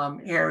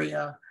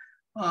area.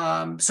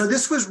 So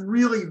this was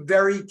really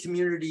very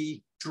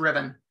community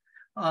driven.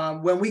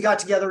 When we got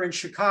together in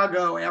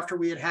Chicago after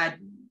we had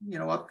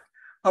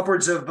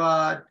upwards of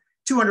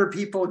 200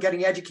 people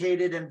getting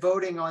educated and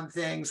voting on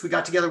things, we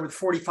got together with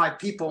 45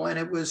 people, and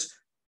it was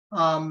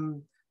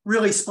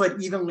really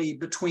split evenly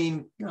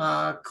between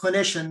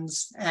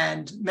clinicians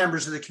and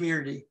members of the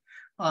community.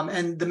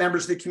 And the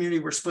members of the community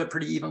were split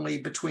pretty evenly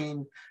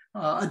between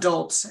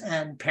adults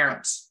and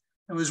parents.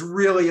 It was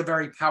really a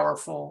very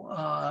powerful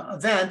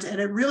event, and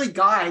it really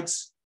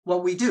guides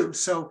what we do.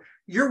 So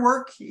your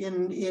work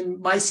in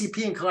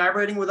MyCP and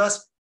collaborating with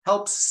us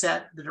helps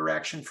set the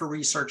direction for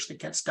research that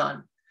gets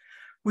done.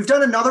 We've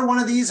done another one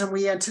of these, and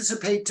we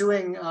anticipate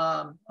doing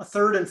a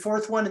 3rd and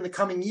 4th one in the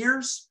coming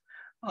years.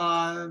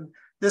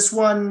 This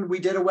one we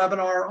did a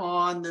webinar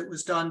on that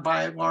was done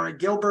by Laura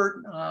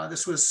Gilbert.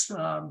 This was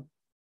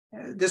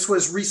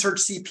Research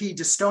CP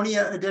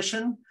Dystonia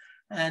edition.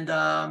 And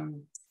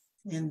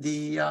in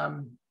the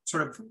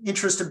sort of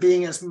interest of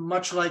being as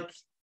much like,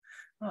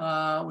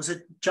 was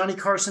it Johnny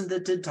Carson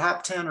that did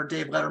top 10 or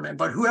Dave Letterman?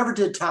 But whoever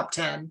did top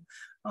 10,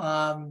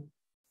 I'm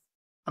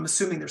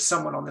assuming there's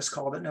someone on this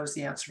call that knows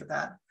the answer to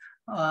that.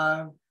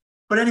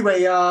 But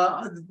anyway,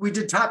 we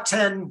did top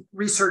 10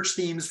 research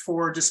themes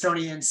for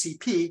dystonia and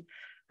CP.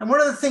 And one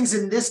of the things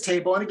in this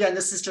table, and again,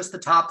 this is just the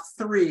top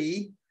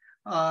 3,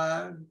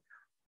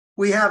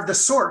 we have the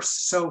source.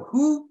 So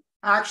who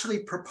actually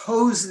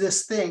proposed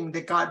this thing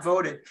that got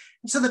voted?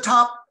 And so the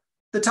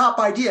top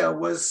idea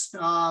was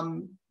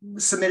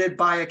submitted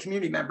by a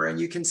community member. And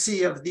you can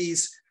see of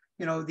these,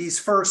 these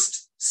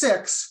first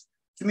 6,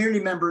 community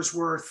members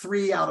were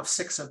 3 out of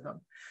 6 of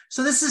them.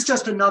 So this is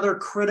just another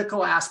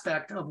critical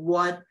aspect of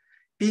what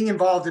being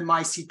involved in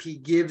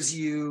MyCP gives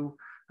you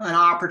an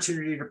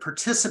opportunity to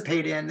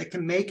participate in that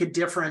can make a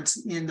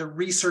difference in the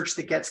research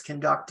that gets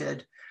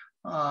conducted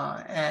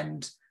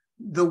and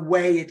the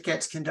way it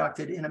gets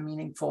conducted in a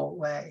meaningful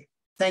way.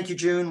 Thank you,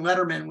 June.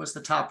 Letterman was the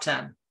top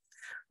 10.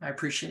 I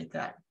appreciate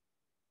that.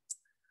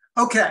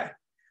 Okay.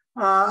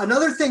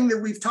 Another thing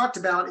that we've talked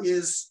about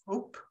is,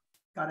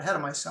 got ahead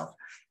of myself,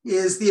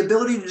 is the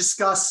ability to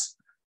discuss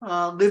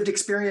lived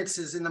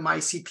experiences in the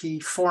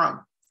MyCP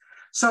forum.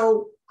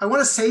 So I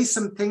want to say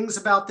some things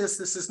about this.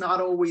 This is not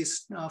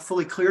always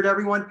fully clear to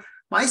everyone.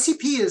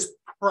 MyCP is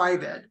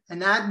private,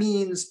 and that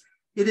means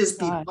it is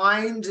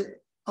behind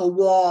a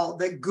wall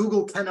that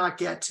Google cannot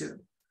get to.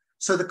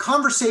 So the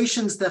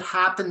conversations that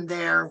happen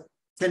there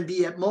can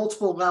be at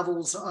multiple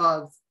levels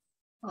of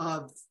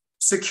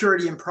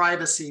security and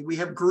privacy. We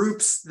have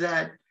groups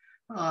that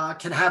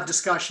can have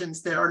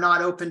discussions that are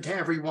not open to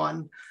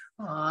everyone,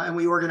 and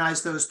we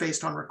organize those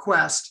based on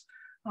request.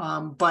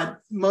 But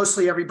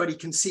mostly everybody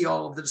can see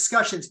all of the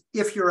discussions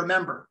if you're a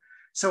member.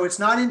 So it's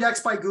not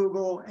indexed by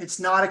Google.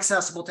 It's not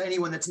accessible to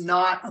anyone that's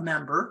not a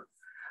member.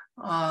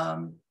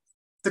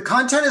 The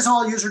content is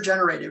all user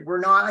generated. We're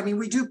not,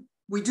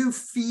 we do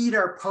feed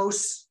our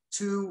posts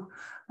to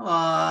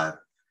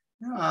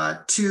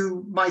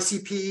to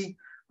MyCP,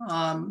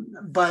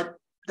 but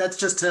that's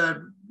just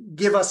to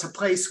give us a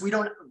place. We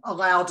don't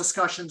allow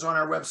discussions on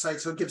our website,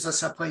 so it gives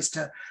us a place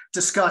to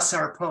discuss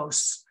our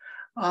posts.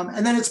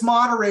 And then it's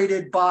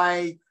moderated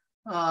by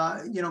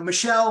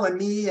Michelle and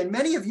me, and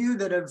many of you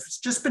that have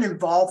just been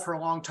involved for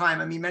a long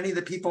time. I mean, many of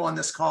the people on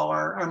this call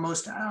are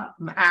most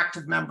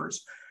active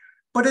members,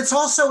 but it's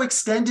also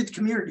extended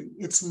community.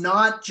 It's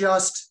not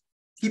just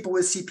people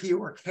with CP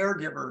or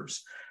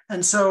caregivers.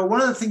 And so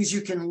one of the things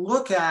you can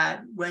look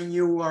at when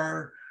you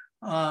are,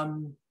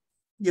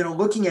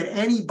 looking at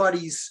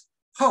anybody's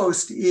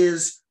post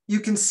is you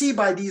can see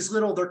by these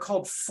little, they're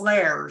called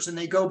flares, and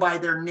they go by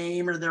their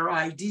name or their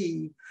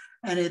ID.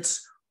 And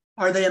it's,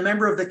 are they a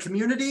member of the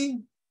community?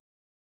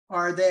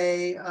 Are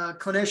they a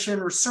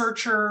clinician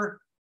researcher?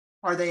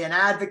 Are they an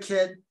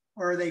advocate?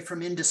 Or are they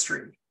from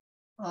industry?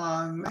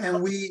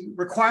 And we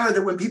require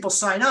that when people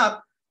sign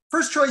up,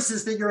 first choice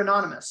is that you're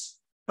anonymous.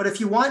 But if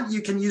you want,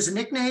 you can use a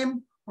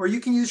nickname or you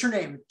can use your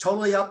name,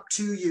 totally up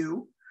to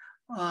you.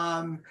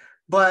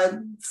 But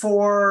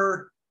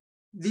for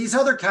these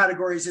other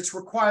categories, it's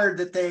required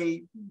that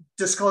they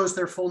disclose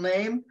their full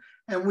name.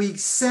 And we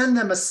send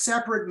them a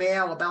separate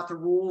mail about the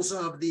rules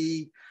of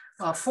the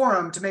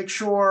forum to make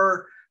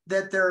sure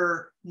that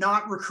they're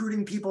not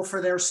recruiting people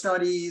for their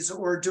studies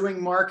or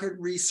doing market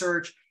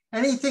research.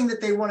 Anything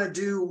that they want to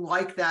do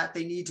like that,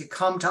 they need to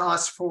come to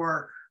us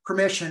for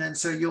permission. And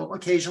so you'll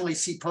occasionally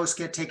see posts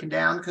get taken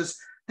down because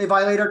they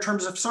violate our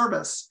terms of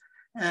service.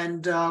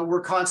 And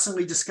we're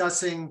constantly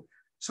discussing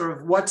sort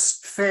of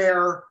what's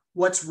fair,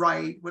 what's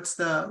right, what's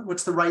the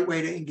right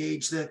way to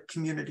engage the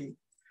community.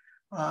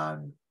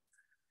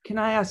 Can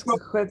I ask a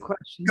quick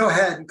question? Go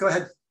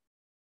ahead.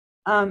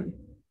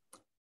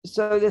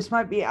 So this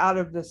might be out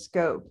of the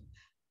scope,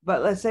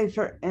 but let's say,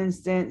 for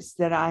instance,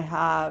 that I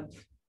have,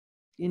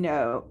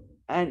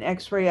 an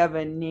x-ray of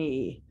a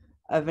knee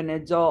of an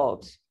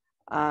adult,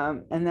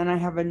 and then I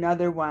have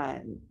another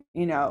one,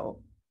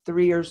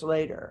 3 years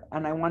later,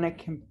 and I want to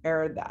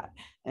compare that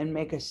and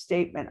make a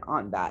statement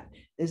on that.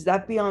 Is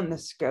that beyond the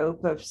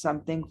scope of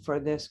something for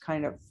this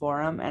kind of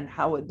forum, and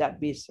how would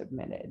that be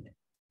submitted?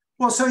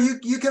 Well, so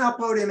you can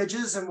upload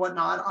images and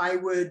whatnot. I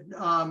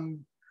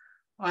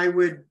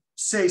would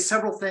say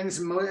several things,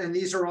 and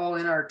these are all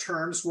in our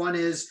terms. One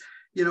is,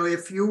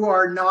 if you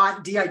are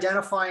not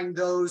de-identifying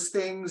those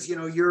things,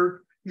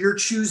 you're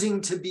choosing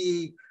to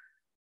be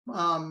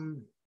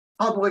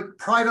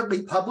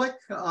privately public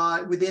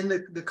within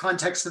the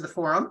context of the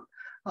forum.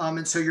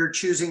 And so you're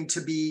choosing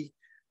to be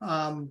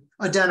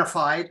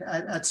identified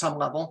at some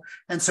level.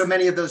 And so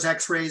many of those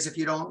x-rays, if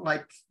you don't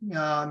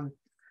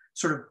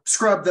sort of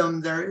scrub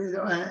them there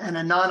and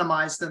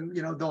anonymize them,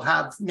 they'll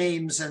have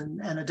names and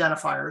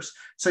identifiers.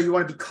 So you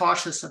want to be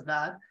cautious of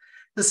that.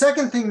 The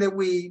second thing that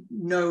we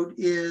note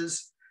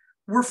is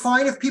we're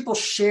fine if people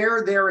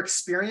share their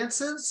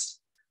experiences,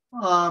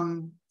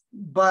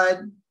 but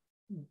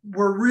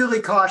we're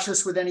really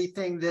cautious with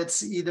anything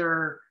that's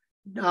either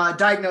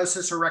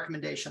diagnosis or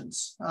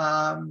recommendations,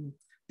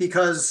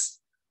 because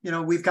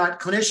we've got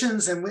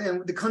clinicians,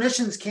 and the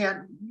clinicians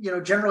can't,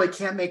 generally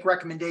can't make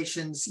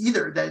recommendations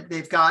either. That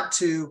they've got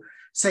to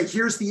say,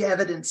 here's the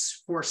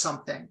evidence for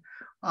something.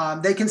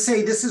 They can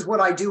say, this is what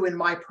I do in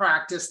my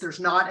practice. There's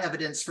not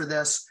evidence for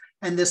this,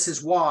 and this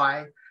is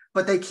why.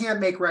 But they can't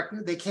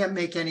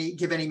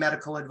give any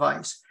medical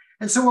advice.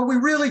 And so what we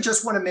really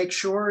just want to make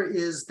sure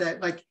is that,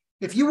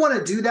 if you want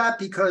to do that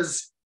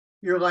because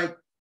you're like,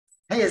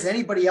 hey, has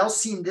anybody else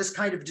seen this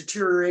kind of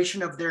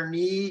deterioration of their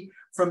knee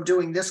from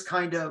doing this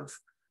kind of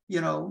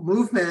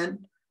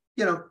movement,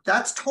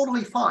 that's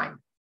totally fine.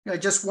 I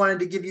just wanted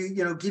to give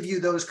you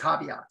those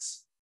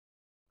caveats.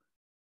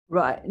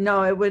 Right.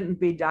 No, it wouldn't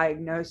be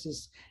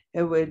diagnosis.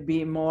 It would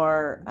be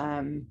more,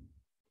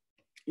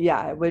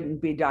 it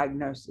wouldn't be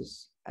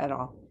diagnosis at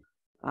all.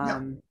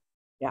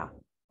 Yeah.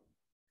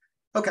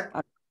 Okay.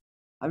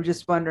 I'm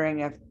just wondering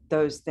if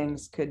those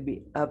things could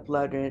be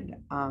uploaded.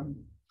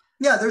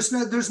 Yeah, there's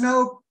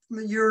no,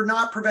 you're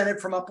not prevented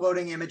from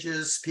uploading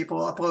images. People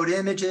upload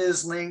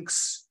images,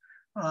 links.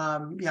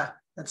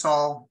 That's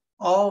all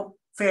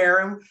fair.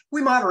 And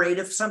we moderate.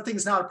 If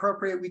something's not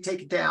appropriate, we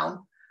take it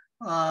down,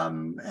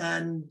 and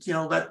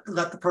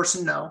let the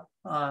person know.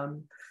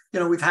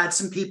 We've had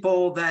some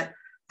people that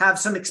have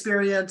some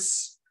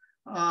experience,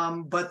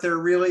 but they're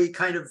really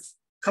kind of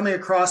coming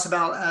across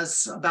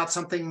about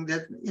something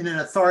that in an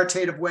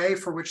authoritative way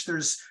for which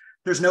there's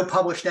no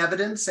published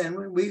evidence,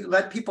 and we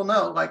let people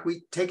know.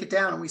 We take it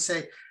down and we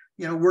say,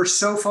 we're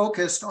so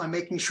focused on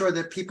making sure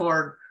that people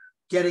are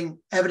getting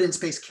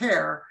evidence-based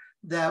care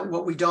that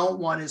what we don't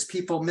want is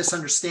people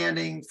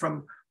misunderstanding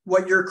from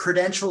what your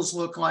credentials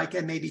look like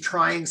and maybe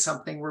trying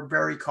something. We're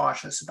very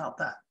cautious about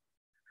that.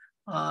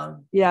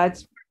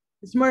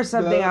 It's more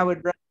something I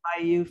would run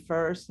by you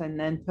first and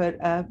then put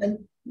up. And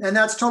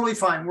that's totally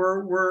fine.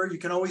 You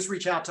can always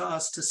reach out to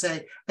us to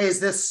say, hey, is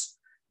this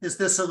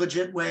a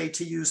legit way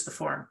to use the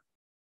forum?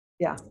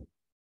 Yeah.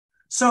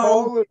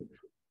 So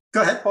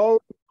go ahead.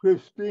 Oh,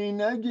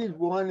 Christine, I just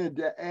wanted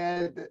to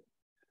add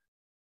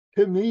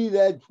to me,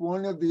 that's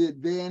one of the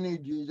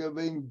advantages of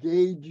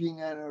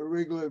engaging on a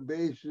regular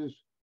basis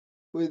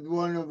with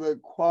one of the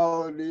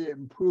quality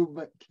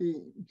improvement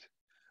teams.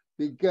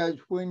 Because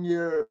when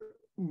you're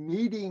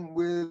meeting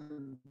with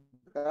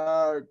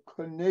our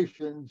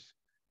clinicians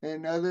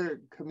and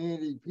other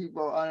community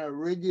people on a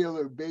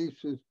regular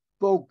basis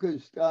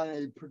focused on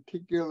a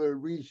particular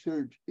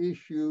research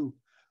issue,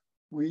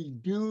 we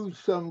do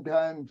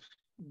sometimes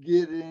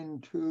get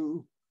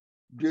into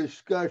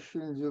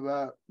discussions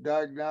about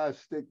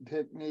diagnostic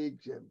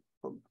techniques and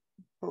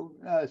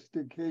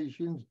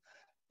prognostications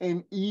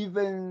and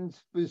even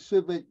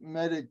specific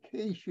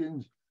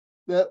medications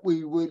that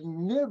we would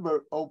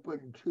never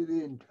open to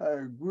the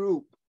entire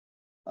group,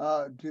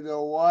 to the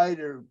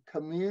wider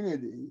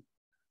community.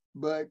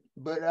 But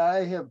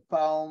I have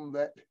found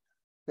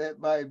that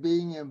by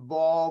being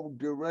involved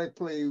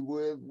directly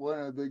with one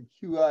of the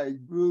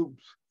QI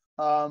groups,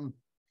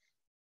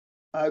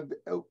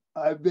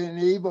 I've been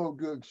able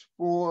to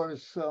explore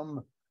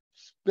some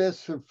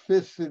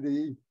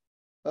specificity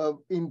of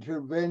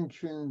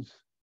interventions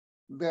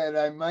that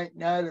I might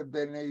not have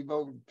been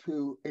able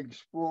to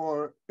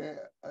explore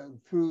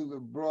through the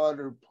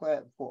broader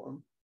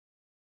platform.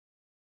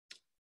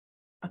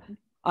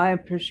 I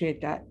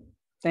appreciate that.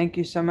 Thank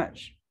you so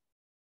much.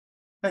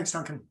 Thanks,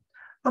 Duncan.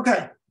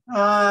 Okay,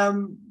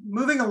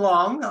 moving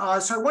along.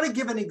 So I want to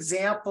give an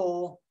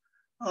example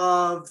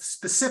of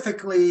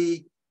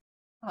specifically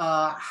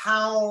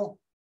how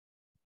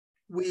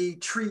we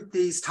treat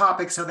these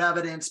topics of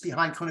evidence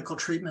behind clinical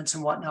treatments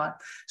and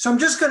whatnot. So I'm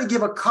just going to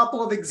give a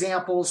couple of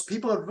examples.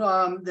 People have,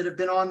 that have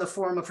been on the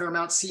forum a fair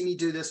amount see me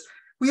do this.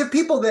 We have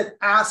people that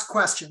ask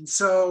questions.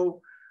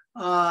 So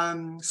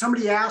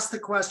somebody asked the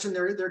question,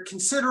 they're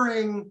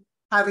considering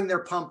having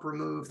their pump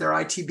removed, their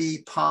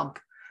ITB pump,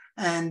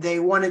 and they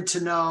wanted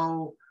to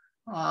know,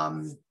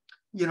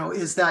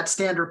 is that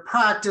standard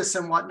practice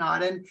and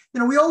whatnot? And,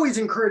 we always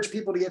encourage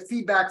people to get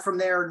feedback from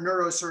their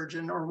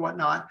neurosurgeon or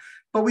whatnot,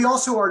 but we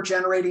also are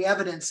generating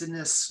evidence in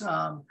this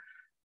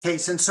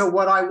case. And so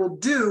what I will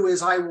do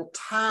is I will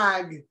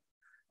tag,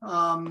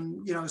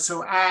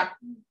 so at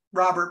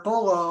Robert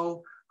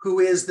Bullo, who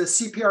is the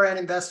CPRN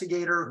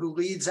investigator who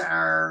leads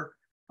our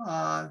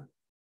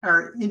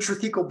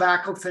intrathecal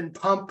baclofen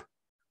pump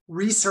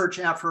research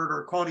effort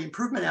or quality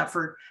improvement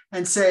effort,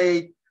 and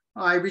say,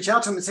 I reach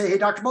out to them and say, hey,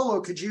 Dr.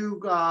 Bullo, could you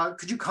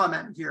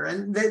comment here?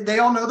 And they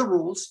all know the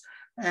rules.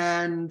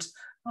 And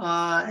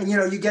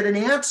you get an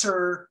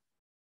answer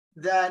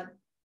that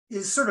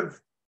is sort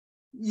of,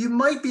 you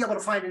might be able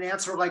to find an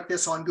answer like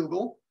this on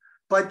Google,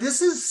 but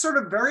this is sort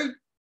of very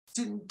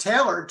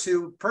tailored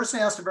to a person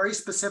who asked a very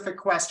specific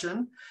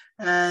question.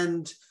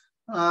 And,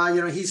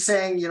 he's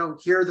saying,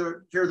 here are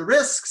the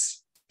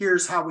risks,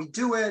 here's how we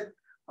do it,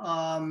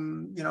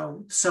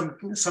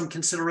 some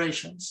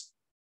considerations.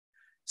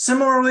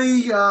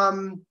 Similarly,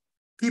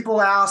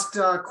 people asked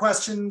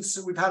questions.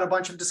 We've had a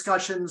bunch of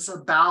discussions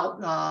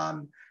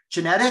about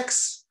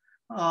genetics,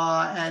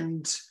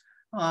 and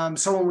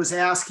someone was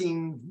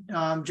asking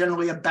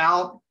generally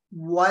about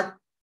what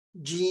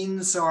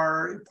genes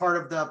are part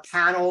of the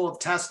panel of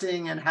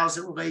testing and how does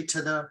it relate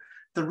to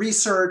the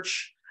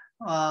research.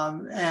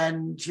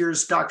 And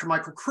here's Dr.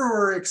 Michael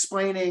Kruer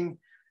explaining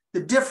the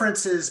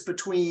differences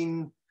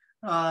between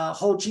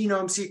whole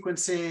genome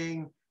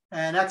sequencing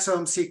and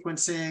exome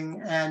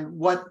sequencing and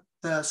what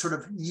the sort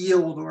of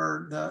yield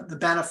or the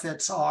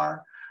benefits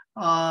are.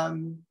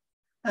 And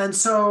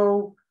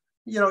so,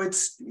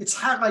 it's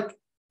had like,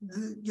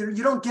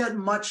 you don't get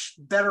much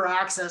better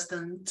access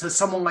than to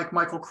someone like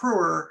Michael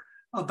Kruer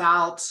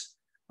about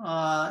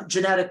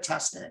genetic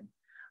testing.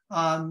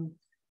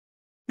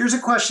 Here's a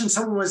question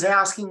someone was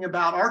asking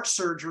about arch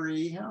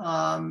surgery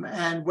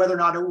and whether or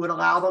not it would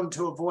allow them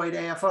to avoid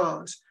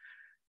AFOs.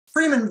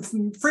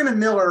 Freeman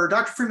Miller,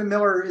 Dr. Freeman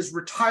Miller is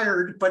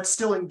retired, but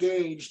still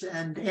engaged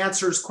and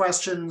answers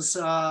questions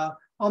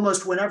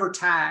almost whenever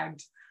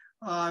tagged.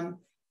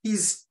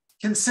 He's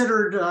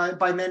considered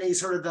by many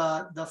sort of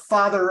the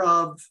father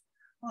of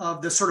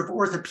the sort of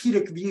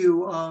orthopedic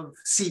view of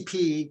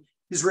CP.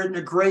 He's written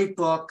a great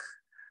book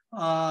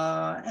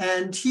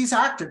and he's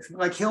active.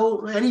 Like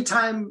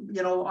anytime,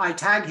 I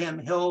tag him,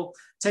 he'll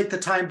take the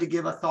time to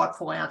give a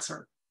thoughtful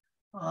answer.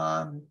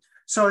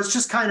 So it's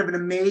just kind of an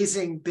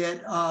amazing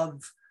bit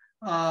of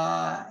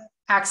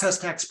access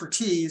to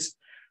expertise.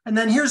 And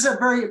then here's a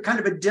very kind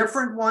of a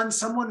different one.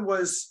 Someone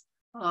was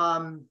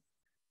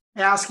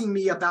asking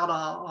me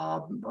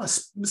about a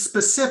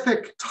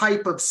specific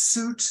type of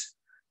suit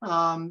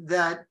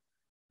that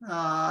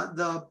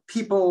the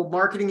people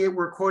marketing it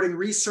were quoting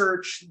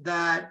research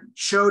that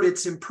showed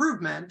its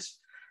improvement.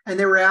 And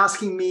they were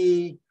asking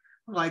me,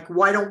 like,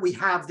 why don't we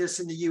have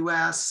this in the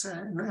US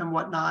and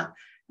whatnot?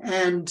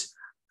 And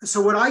so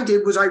what I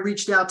did was I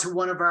reached out to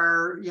one of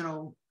our,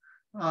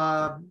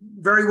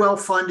 very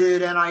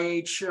well-funded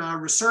NIH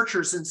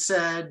researchers and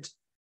said,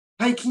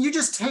 hey, can you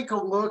just take a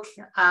look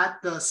at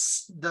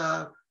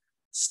the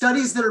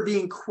studies that are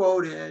being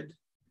quoted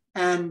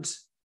and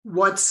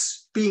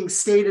what's being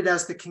stated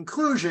as the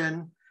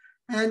conclusion?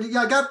 And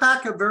I got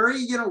back a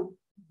very,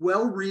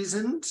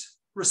 well-reasoned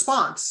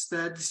response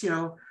that,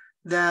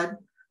 that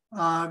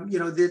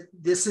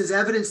this is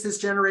evidence that's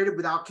generated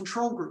without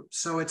control groups.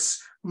 So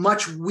it's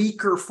much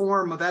weaker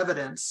form of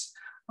evidence.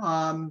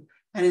 And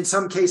in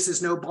some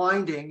cases, no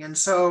blinding. And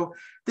so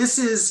this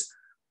is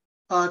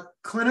a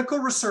clinical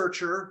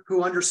researcher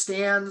who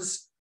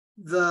understands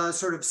the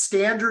sort of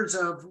standards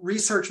of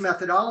research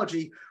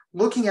methodology,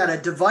 looking at a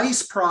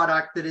device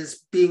product that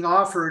is being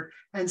offered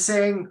and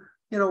saying,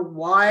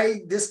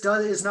 why this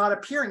is not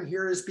appearing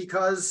here is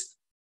because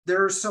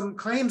there are some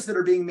claims that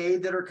are being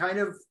made that are kind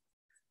of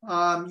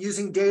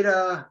using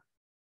data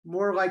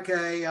more like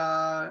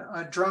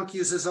a drunk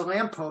uses a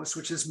lamppost,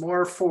 which is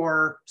more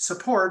for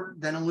support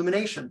than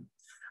illumination.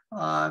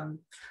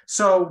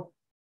 So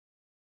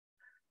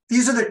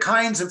these are the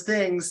kinds of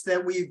things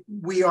that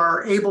we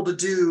are able to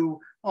do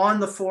on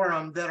the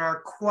forum that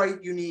are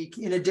quite unique,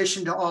 in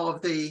addition to all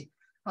of the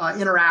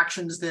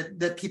interactions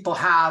that people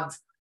have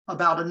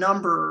about a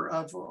number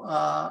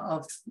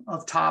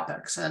of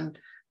topics. And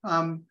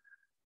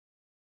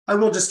I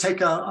will just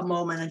take a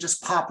moment and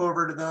just pop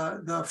over to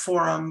the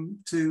forum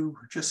to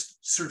just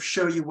sort of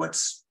show you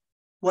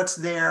what's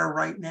there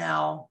right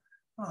now.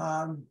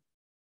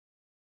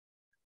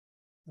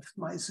 If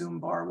my Zoom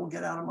bar will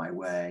get out of my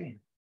way.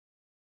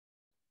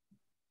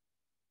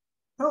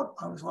 Oh,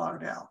 I was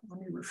logged out. Let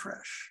me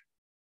refresh.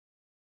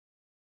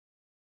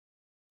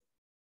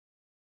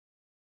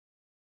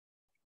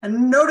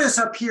 And notice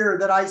up here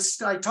that I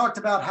talked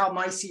about how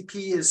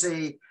MyCP is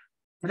a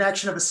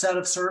connection of a set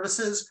of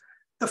services.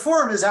 The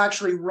forum is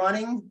actually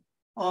running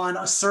on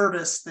a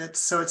service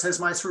so it says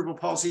My Cerebral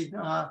Palsy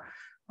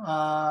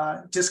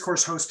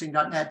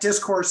discourse-hosting.net.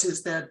 Discourse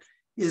is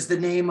the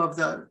name of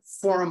the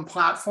forum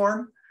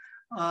platform.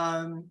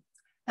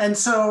 And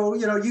so,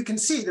 you can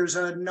see there's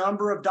a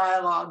number of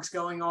dialogues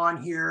going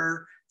on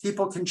here.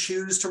 People can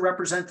choose to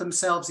represent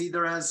themselves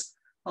either as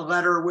a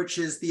letter, which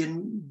is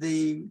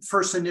the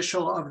first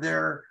initial of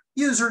their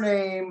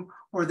username,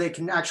 or they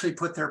can actually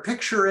put their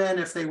picture in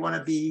if they want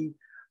to be,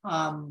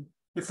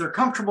 if they're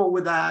comfortable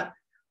with that.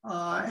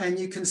 And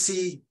you can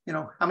see,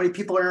 how many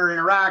people are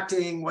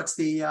interacting, what's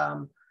the,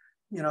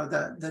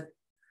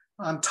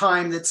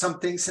 time that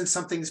since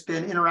something's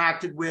been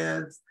interacted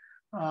with.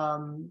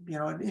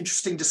 An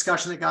interesting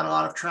discussion that got a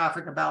lot of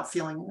traffic about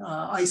feeling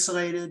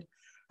isolated.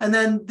 And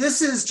then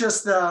this is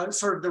just the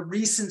sort of the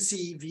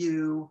recency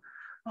view.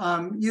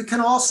 You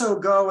can also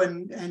go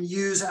and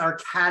use our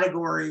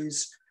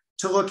categories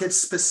to look at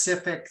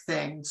specific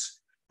things.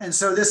 And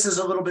so this is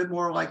a little bit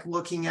more like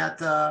looking at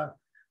the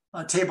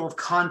table of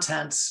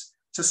contents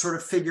to sort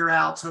of figure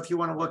out. So if you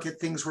want to look at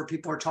things where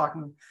people are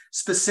talking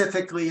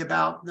specifically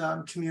about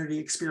the community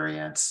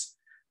experience,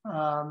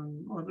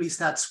 or at least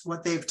that's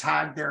what they've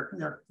tagged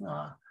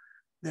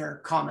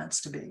their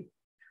comments to be.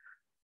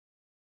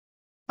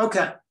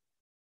 Okay,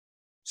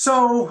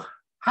 so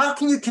how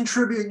can you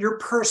contribute your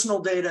personal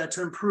data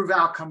to improve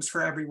outcomes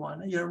for everyone?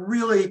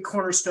 Really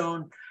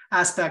cornerstone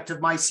aspect of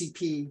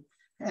MyCP,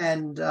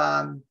 and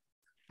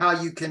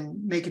how you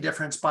can make a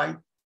difference by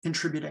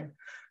contributing.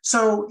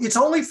 So it's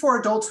only for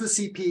adults with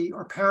CP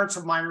or parents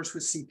of minors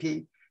with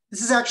CP.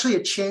 This is actually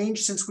a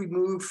change since we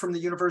moved from the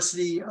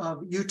University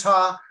of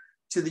Utah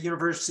to the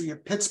University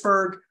of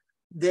Pittsburgh.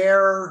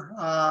 Their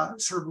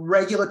sort of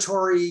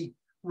regulatory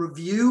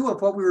review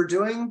of what we were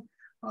doing,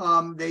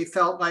 they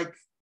felt like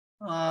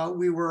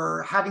we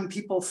were having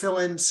people fill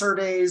in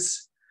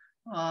surveys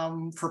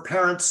for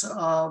parents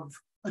of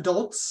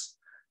adults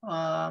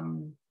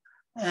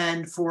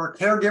and for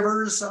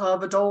caregivers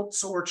of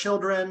adults or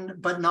children,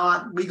 but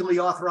not legally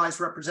authorized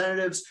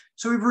representatives.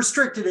 So we've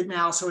restricted it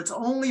now. So it's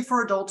only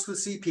for adults with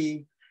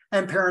CP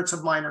and parents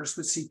of minors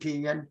with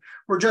CP. And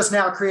we're just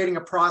now creating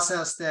a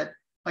process that,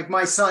 like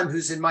my son,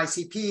 who's in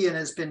MyCP and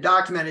has been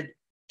documented,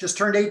 just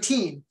turned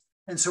 18.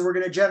 And so we're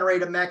going to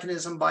generate a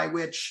mechanism by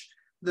which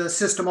the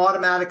system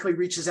automatically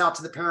reaches out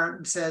to the parent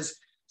and says,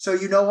 so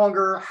you no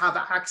longer have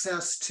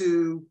access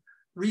to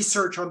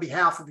research on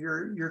behalf of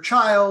your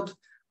child,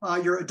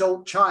 your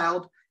adult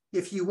child.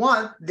 If you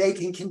want, they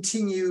can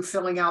continue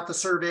filling out the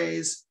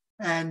surveys,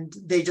 and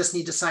they just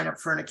need to sign up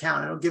for an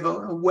account. It'll give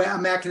a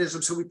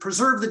mechanism so we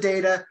preserve the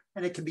data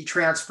and it can be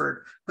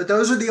transferred. But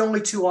those are the only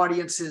two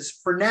audiences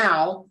for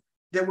now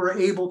that we're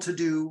able to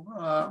do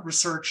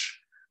research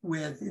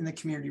with in the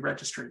community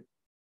registry.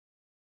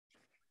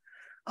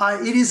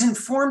 It is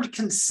informed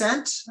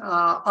consent,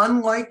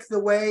 unlike the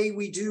way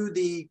we do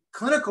the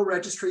clinical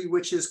registry,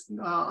 which is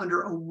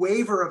under a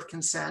waiver of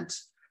consent.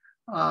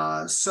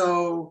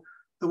 So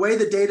the way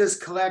the data is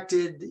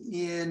collected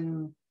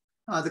in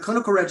the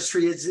clinical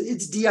registry is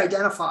it's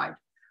de-identified.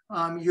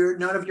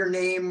 None of your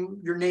name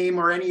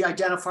or any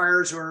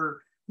identifiers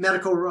or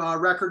medical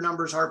record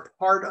numbers are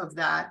part of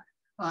that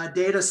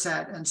data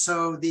set. And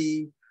so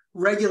the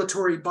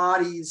regulatory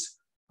bodies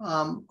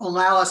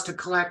allow us to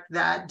collect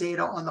that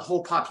data on the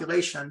whole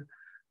population,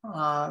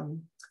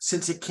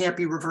 since it can't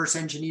be reverse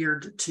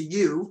engineered to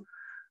you.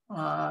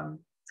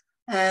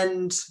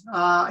 And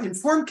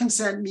informed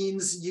consent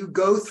means you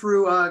go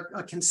through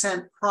a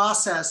consent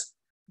process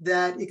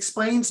that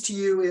explains to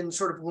you in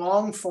sort of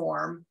long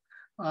form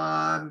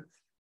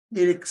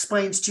It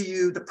explains to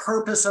you the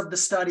purpose of the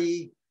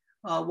study,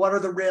 what are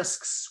the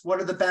risks, what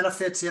are the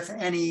benefits, if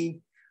any,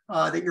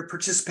 that your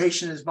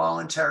participation is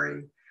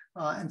voluntary,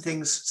 and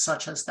things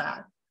such as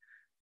that.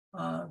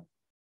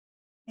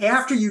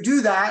 After you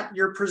do that,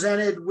 you're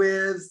presented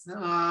with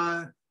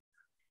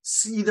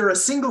either a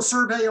single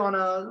survey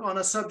on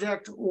a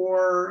subject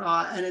or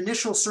an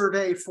initial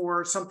survey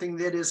for something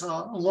that is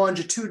a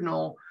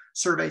longitudinal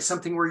survey,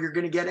 something where you're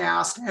going to get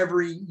asked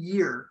every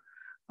year.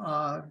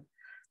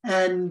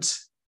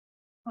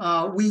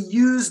 We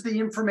use the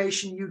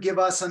information you give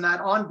us on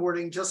that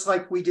onboarding, just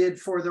like we did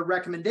for the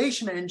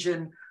recommendation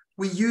engine.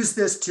 We use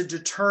this to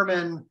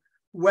determine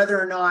whether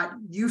or not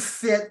you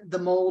fit the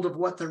mold of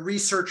what the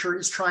researcher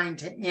is trying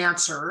to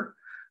answer.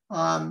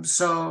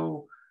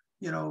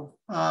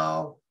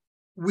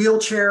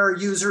 Wheelchair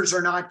users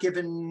are not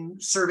given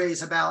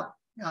surveys about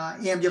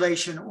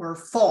ambulation or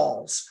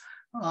falls.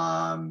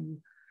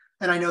 And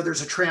I know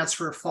there's a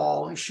transfer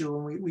fall issue,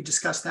 and we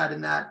discussed that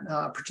in that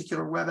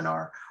particular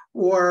webinar.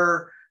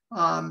 Or,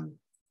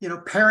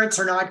 parents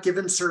are not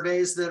given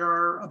surveys that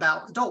are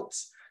about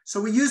adults.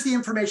 So we use the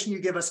information you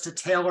give us to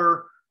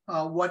tailor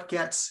what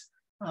gets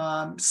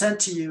sent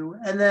to you.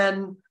 And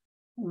then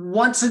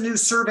once a new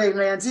survey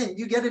lands in,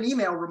 you get an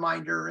email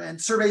reminder, and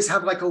surveys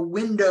have like a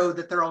window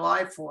that they're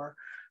alive for.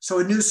 So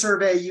a new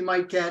survey, you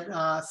might get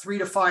 3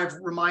 to 5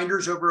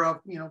 reminders over a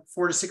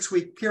 4 to 6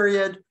 week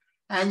period.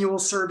 Annual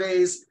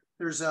surveys,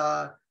 there's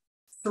a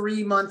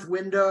 3-month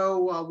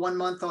window, 1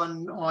 month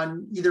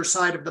on either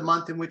side of the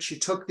month in which you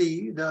took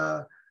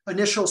the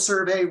initial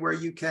survey, where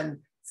you can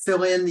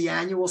fill in the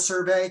annual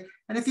survey.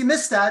 And if you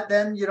miss that,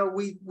 then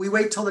we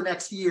wait till the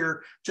next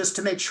year just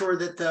to make sure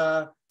that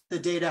the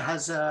data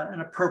has an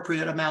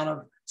appropriate amount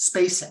of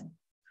spacing.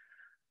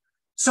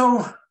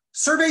 So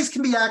surveys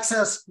can be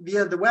accessed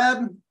via the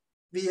web,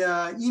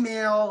 via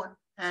email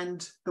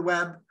and the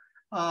web,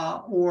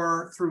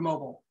 or through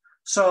mobile.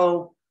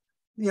 So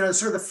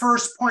sort of the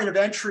first point of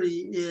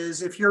entry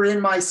is if you're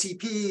in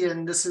MyCP,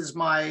 and this is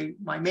my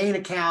main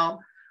account,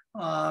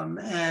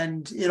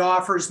 and it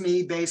offers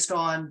me, based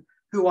on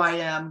who I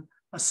am,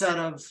 a set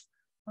of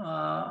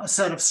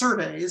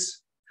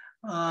surveys.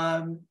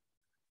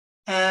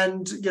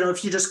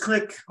 If you just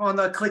click on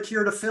the click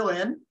here to fill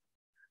in,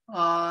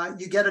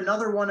 you get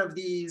another one of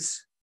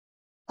these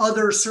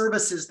other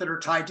services that are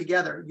tied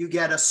together. You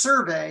get a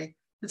survey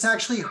that's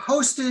actually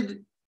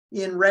hosted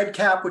in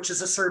REDCap, which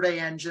is a survey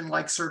engine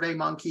like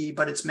SurveyMonkey,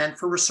 but it's meant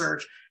for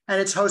research. And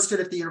it's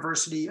hosted at the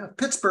University of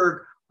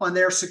Pittsburgh on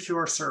their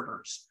secure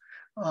servers.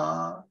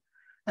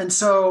 And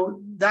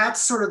so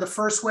that's sort of the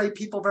first way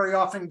people very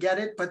often get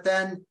it. But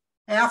then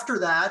after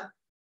that,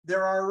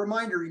 there are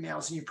reminder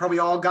emails, and you've probably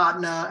all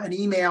gotten an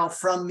email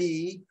from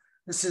me.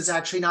 This is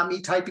actually not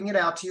me typing it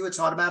out to you. It's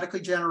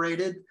automatically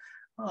generated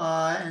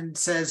and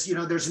says,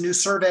 there's a new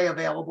survey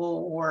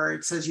available, or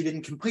it says you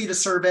didn't complete a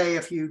survey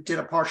if you did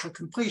a partial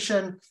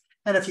completion.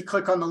 And if you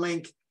click on the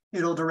link,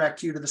 it'll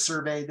direct you to the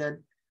survey that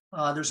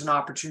there's an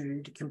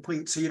opportunity to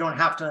complete. So you don't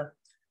have to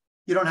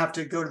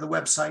go to the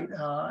website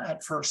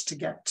at first to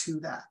get to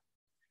that.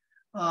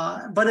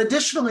 But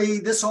additionally,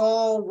 this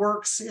all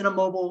works in a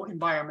mobile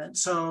environment.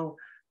 So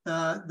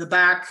the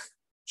back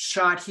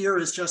shot here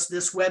is just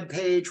this web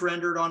page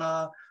rendered on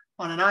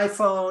an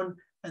iPhone.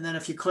 And then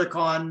if you click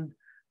on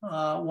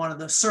one of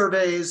the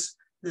surveys,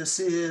 this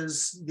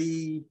is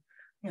the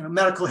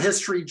medical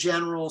history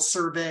general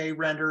survey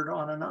rendered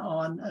on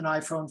an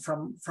iPhone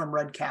from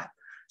REDCap.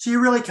 So you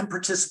really can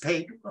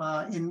participate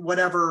in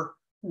whatever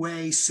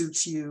way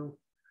suits you.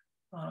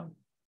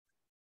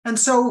 And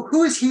so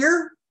who is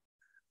here?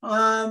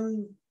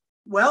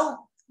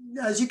 Well,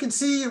 as you can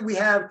see, we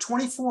have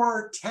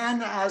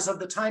 2410 as of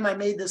the time I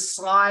made this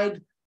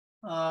slide,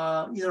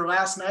 either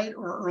last night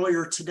or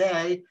earlier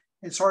today.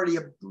 It's already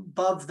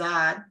above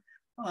that.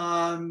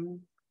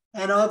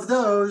 And of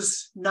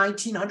those,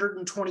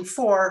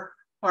 1,924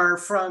 are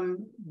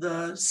from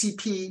the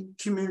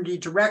CP community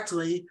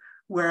directly,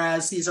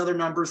 whereas these other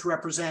numbers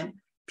represent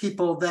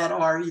people that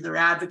are either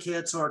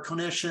advocates or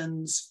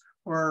clinicians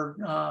or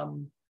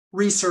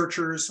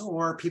researchers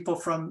or people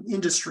from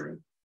industry.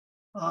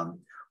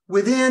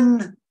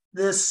 Within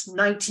this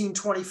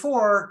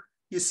 1924,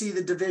 you see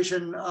the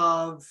division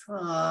of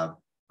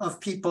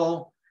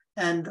people,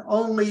 and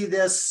only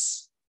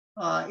this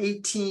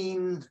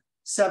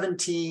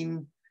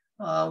 1817,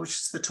 which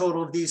is the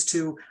total of these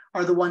two,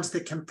 are the ones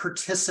that can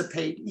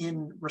participate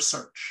in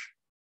research.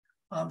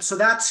 So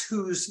that's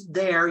who's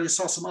there. You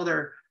saw some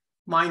other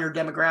minor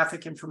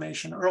demographic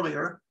information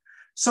earlier.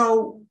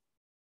 So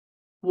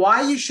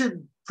why you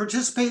should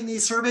participate in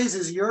these surveys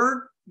is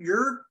your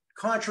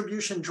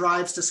contribution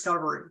drives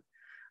discovery.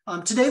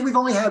 Today, we've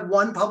only had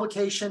one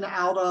publication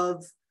out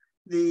of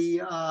the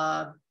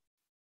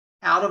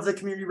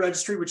community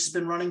registry, which has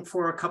been running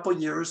for a couple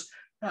of years.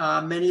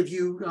 Many of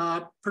you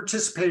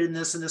participated in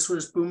this, and this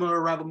was Bhuma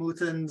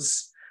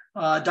Raghumuthan's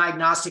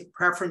diagnostic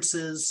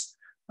preferences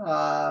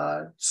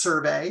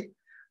survey.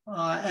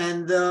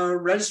 And the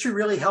registry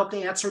really helped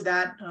answer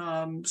that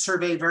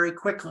survey very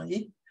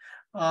quickly.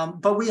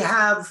 But we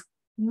have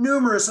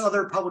numerous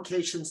other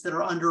publications that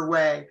are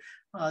underway.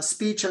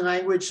 Speech and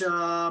language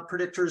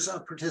predictors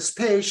of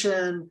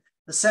participation,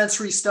 the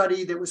sensory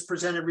study that was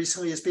presented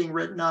recently is being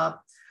written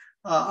up.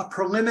 A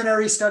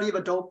preliminary study of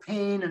adult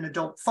pain and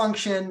adult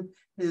function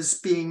is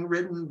being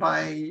written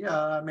by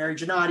Mary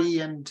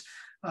Gennady and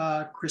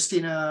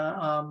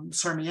Cristina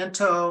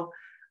Sarmiento.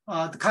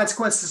 The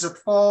consequences of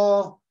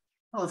fall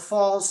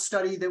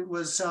study that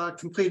was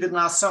completed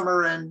last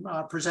summer and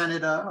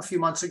presented a few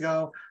months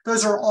ago.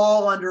 Those are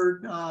all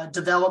under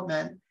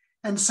development.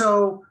 And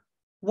so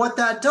what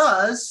that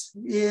does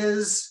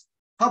is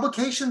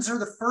publications are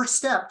the first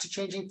step to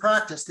changing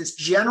practice. This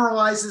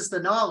generalizes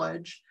the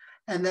knowledge,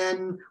 and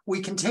then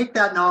we can take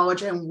that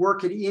knowledge and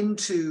work it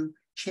into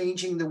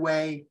changing the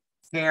way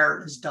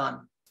care is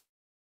done.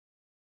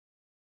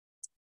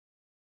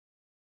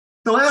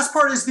 The last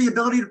part is the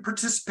ability to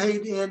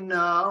participate in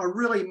a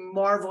really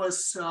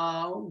marvelous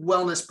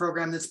wellness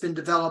program that's been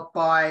developed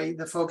by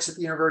the folks at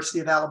the University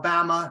of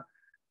Alabama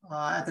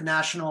at the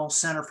National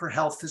Center for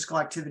Health, Physical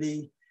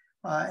Activity,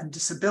 and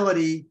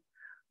Disability.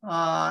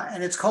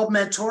 And it's called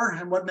Mentor.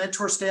 And what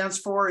Mentor stands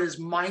for is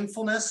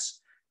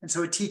mindfulness. And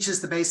so it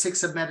teaches the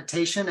basics of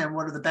meditation and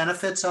what are the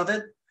benefits of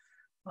it.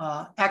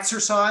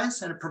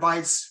 Exercise, and it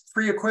provides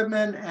free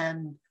equipment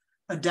and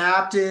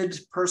adapted,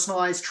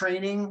 personalized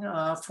training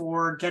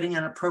for getting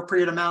an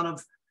appropriate amount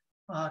of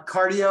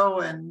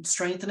cardio and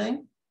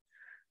strengthening.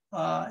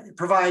 It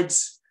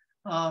provides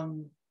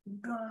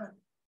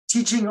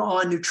teaching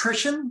on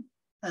nutrition,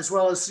 as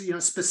well as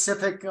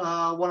specific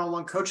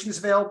one-on-one coaching is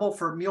available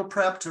for meal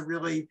prep to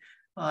really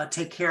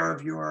take care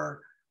of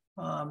your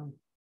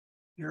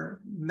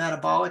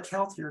metabolic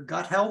health, your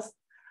gut health.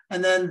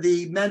 And then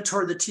the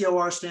Mentor, the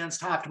TOR, stands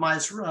to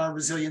optimize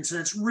resilience,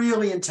 and it's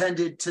really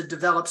intended to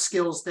develop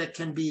skills that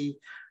can be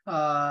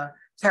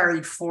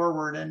carried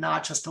forward and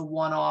not just a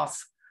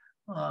one-off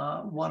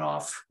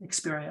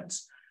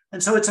experience.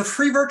 And so it's a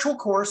free virtual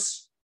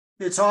course.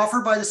 It's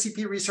offered by the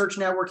CP Research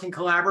Network in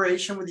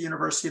collaboration with the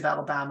University of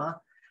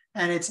Alabama,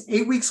 and it's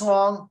 8 weeks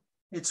long.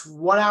 It's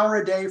 1 hour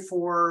a day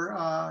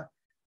for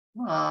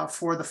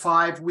the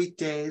 5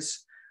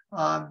 weekdays.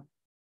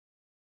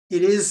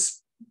 It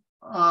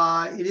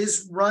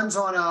runs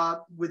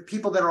with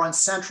people that are on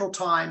Central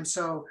Time.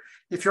 So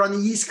if you're on the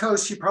East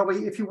Coast,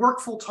 if you work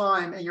full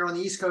time and you're on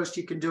the East Coast,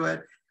 you can do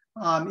it.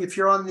 If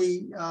you're on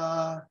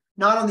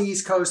not on the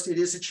East Coast, it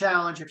is a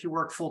challenge if you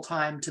work full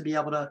time to be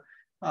able to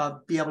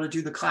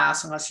do the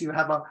class, unless you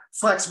have a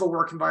flexible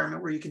work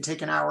environment where you can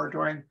take an hour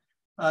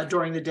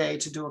during the day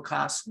to do a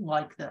class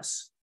like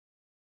this.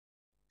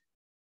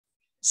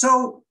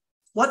 So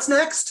what's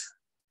next?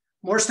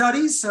 More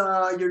studies.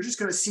 You're just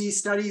going to see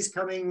studies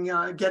coming,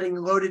 getting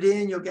loaded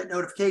in. You'll get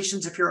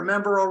notifications if you're a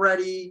member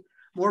already.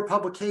 More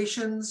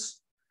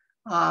publications.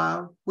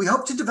 We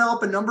hope to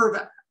develop a number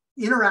of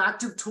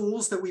interactive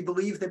tools that we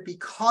believe that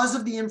because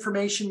of the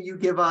information you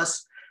give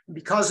us, and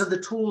because of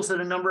the tools that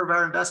a number of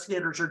our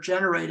investigators are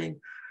generating,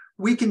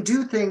 we can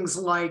do things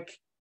like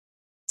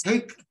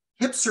take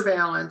hip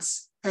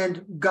surveillance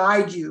and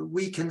guide you.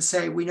 We can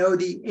say, we know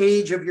the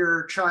age of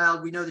your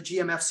child, we know the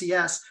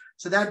GMFCS,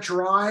 so that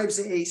drives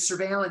a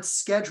surveillance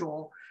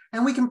schedule,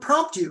 and we can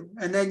prompt you,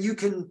 and then you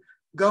can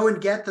go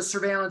and get the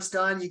surveillance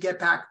done. You get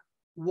back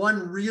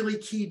one really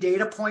key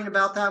data point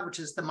about that, which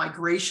is the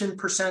migration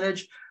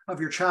percentage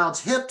of your child's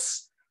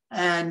hips.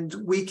 And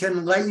we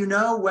can let you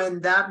know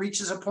when that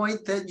reaches a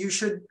point that you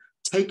should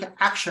take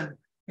action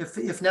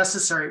if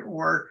necessary,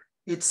 or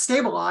it's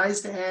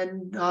stabilized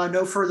and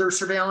no further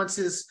surveillance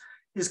is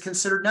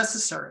considered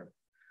necessary.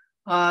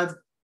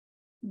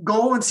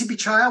 Goal and CP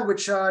Child,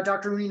 which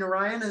Dr. Uni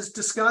Narayan has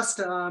discussed,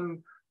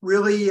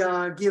 really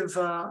give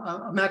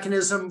a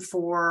mechanism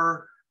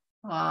for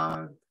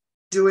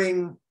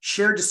doing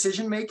shared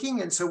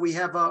decision-making. And so we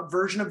have a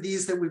version of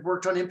these that we've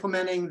worked on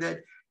implementing, that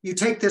you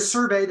take this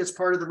survey that's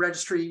part of the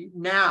registry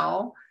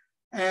now,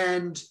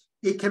 and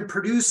it can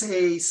produce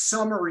a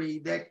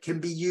summary that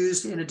can be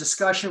used in a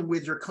discussion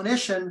with your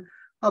clinician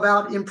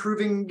about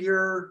improving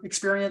your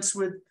experience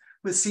with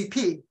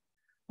CP.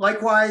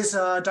 Likewise,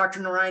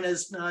 Dr. Narayan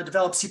has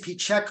developed CP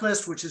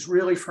Checklist, which is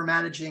really for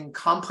managing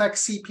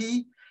complex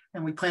CP,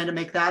 and we plan to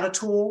make that a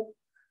tool.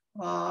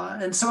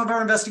 And some of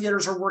our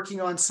investigators are working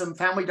on some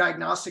family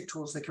diagnostic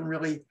tools that can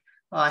really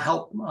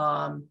help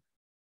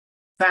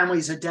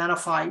families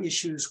identify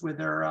issues with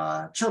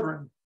their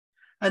children.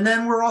 And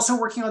then we're also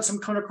working on some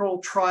clinical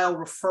trial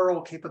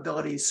referral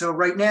capabilities. So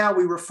right now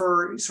we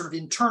refer sort of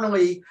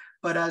internally,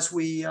 but as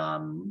we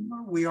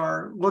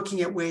are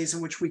looking at ways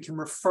in which we can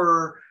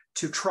refer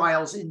to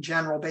trials in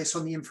general based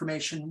on the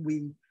information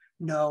we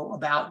know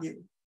about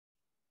you.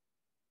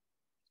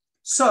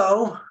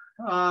 So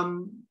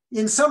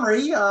in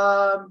summary,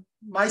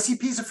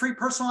 MyCP is a free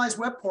personalized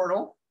web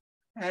portal,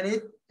 and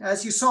it,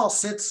 as you saw,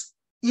 sits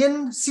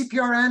in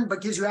CPRN,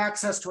 but gives you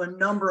access to a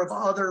number of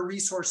other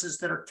resources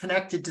that are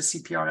connected to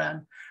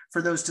CPRN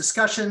for those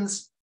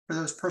discussions, for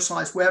those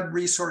personalized web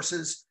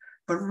resources.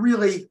 But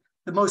really,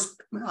 the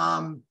most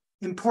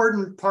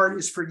important part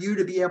is for you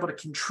to be able to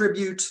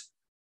contribute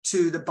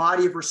to the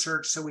body of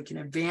research so we can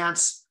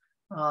advance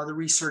the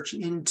research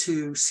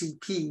into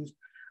CP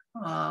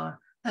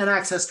and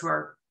access to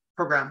our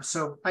program.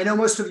 So I know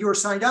most of you are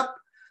signed up,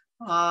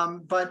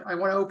 but I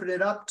want to open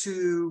it up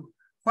to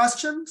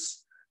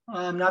questions.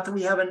 Not that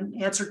we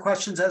haven't answered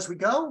questions as we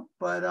go,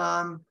 but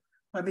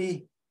let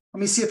me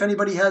see if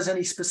anybody has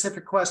any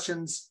specific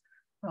questions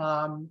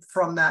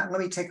from that.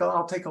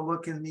 I'll take a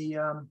look in the.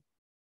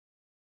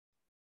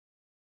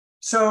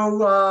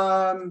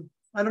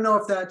 I don't know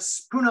if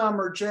that's Poonam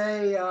or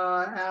Jay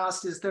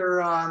asked, is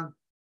CPRN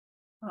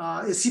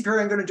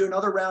going to do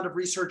another round of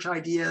research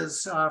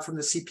ideas from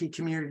the CP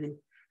community?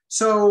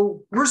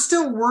 So we're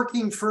still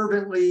working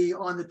fervently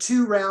on the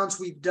 2 rounds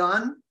we've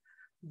done,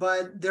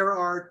 but there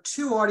are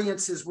 2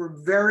 audiences we're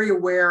very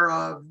aware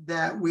of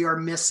that we are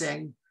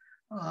missing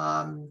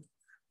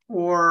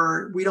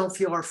or we don't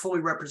feel are fully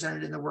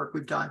represented in the work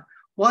we've done.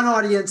 One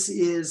audience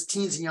is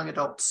teens and young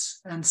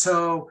adults. And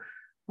so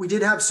we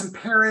did have some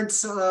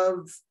parents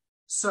of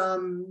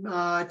some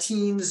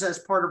teens as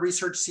part of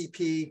Research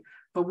CP,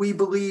 but we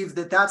believe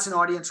that that's an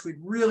audience we'd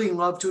really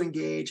love to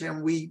engage,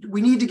 and we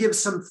need to give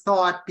some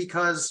thought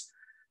because,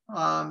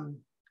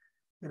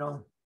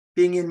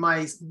 being in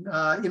my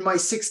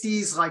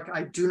 60s, like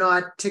I do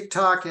not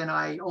TikTok and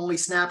I only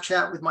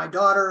Snapchat with my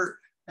daughter,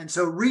 and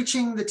so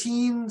reaching the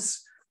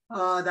teens,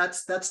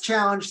 that's a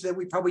challenge that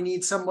we probably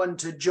need someone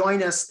to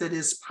join us that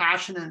is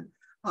passionate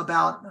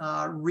about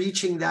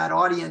reaching that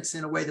audience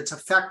in a way that's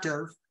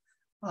effective.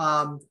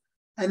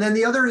 And then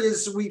the other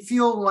is we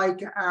feel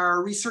like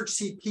our Research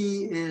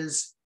CP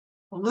is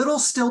a little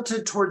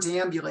stilted towards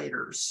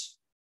ambulators.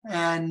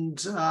 And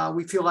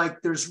we feel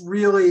like there's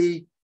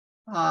really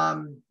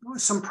some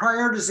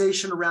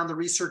prioritization around the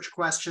research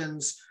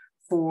questions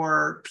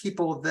for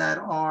people that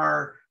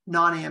are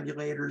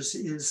non-ambulators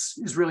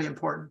is really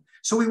important.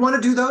 So we want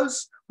to do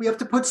those. We have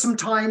to put some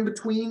time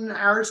between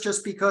ours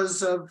just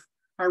because of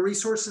our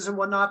resources and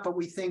whatnot, but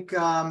we think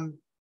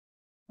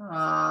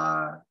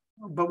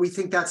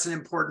that's an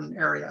important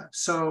area.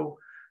 So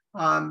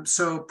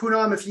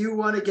Poonam,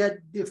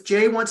 if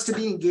Jay wants to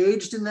be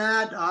engaged in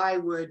that, I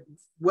would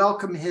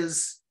welcome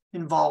his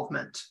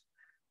involvement.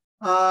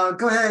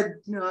 Go ahead,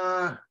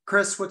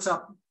 Chris, what's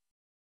up?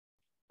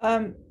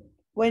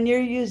 When you're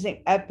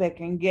using Epic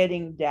and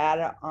getting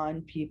data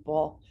on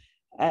people,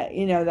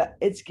 that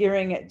it's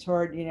gearing it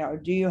toward,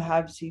 do you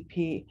have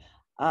CP?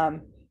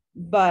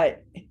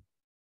 But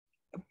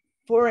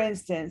for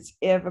instance,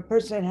 if a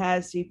person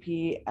has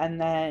CP and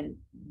then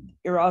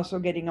you're also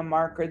getting a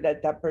marker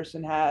that that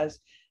person has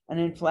an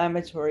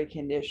inflammatory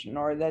condition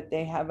or that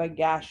they have a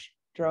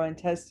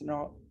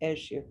gastrointestinal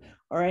issue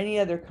or any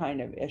other kind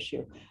of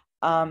issue,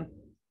 are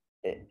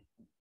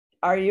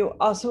you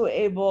also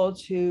able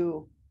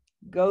to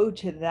go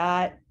to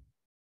that,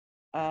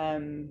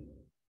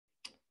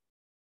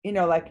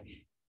 like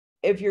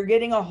if you're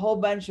getting a whole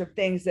bunch of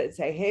things that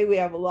say, hey, we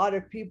have a lot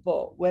of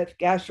people with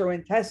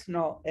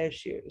gastrointestinal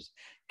issues,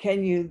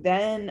 can you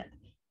then,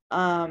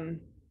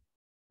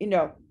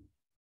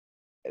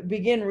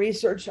 begin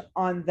research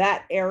on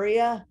that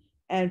area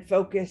and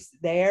focus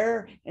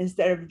there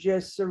instead of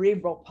just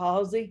cerebral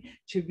palsy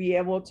to be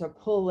able to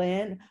pull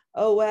in,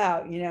 oh,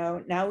 wow,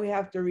 now we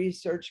have to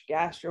research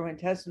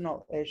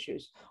gastrointestinal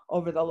issues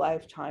over the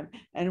lifetime,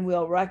 and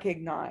we'll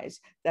recognize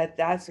that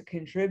that's a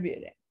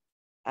contributing.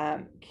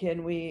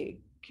 Can we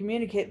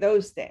communicate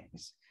those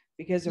things?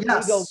 Because if we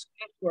go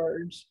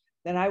backwards,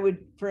 then I would,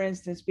 for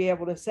instance, be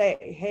able to say,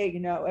 hey,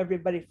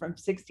 everybody from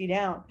 60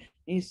 down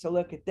needs to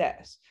look at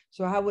this.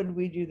 So how would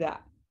we do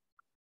that?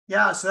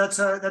 Yeah, so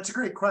that's a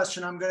great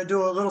question. I'm going to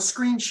do a little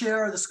screen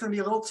share. This is going to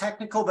be a little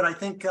technical, but I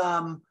think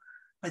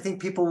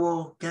people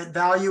will get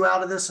value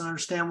out of this and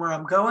understand where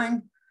I'm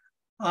going.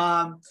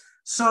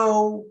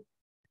 So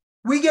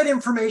we get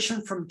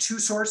information from 2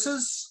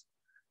 sources.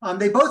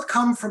 They both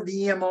come from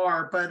the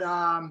EMR, but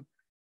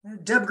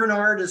Deb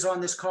Grenard is on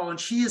this call, and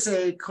she is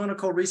a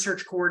clinical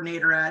research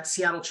coordinator at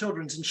Seattle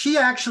Children's, and she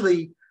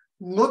actually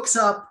looks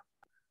up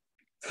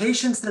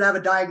patients that have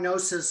a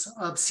diagnosis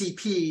of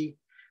CP,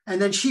 and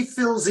then she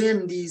fills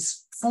in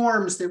these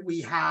forms that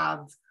we have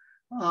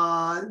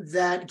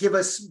that give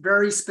us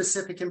very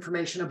specific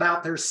information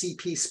about their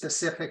CP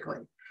specifically.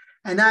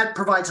 And that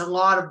provides a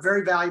lot of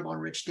very valuable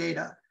and rich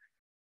data.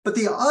 But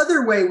the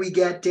other way we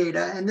get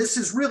data, and this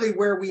is really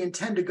where we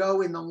intend to go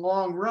in the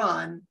long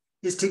run,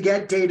 is to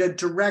get data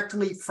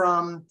directly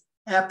from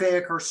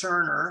Epic or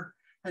Cerner.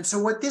 And so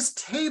what this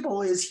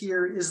table is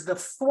here is the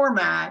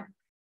format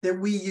that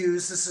we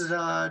use. This is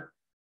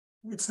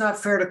it's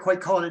not fair to quite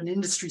call it an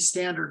industry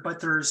standard, but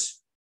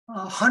there's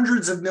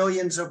hundreds of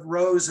millions of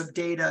rows of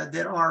data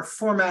that are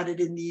formatted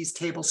in these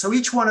tables. So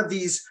each one of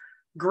these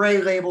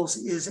gray labels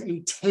is a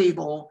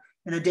table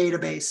in a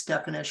database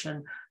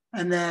definition.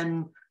 And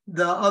then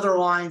the other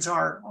lines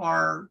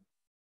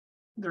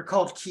they're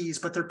called keys,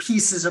 but they're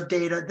pieces of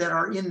data that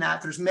are in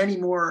that. There's many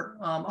more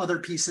other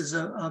pieces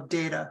of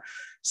data.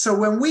 So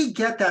when we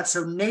get that,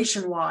 so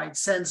Nationwide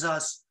sends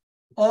us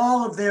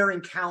all of their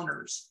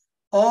encounters,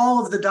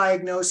 all of the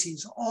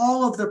diagnoses,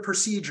 all of the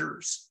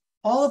procedures,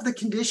 all of the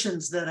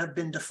conditions that have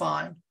been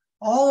defined,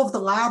 all of the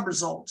lab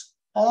results,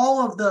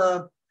 all of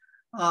the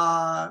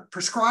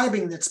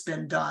prescribing that's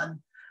been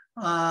done,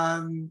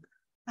 and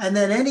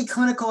then any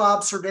clinical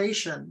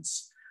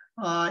observations,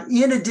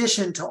 in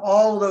addition to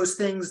all those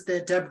things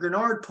that Deb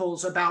Grenard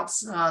pulls about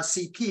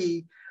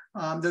CP,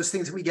 those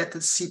things that we get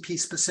that's CP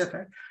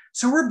specific.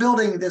 So we're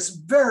building this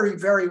very,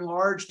 very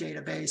large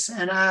database.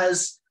 And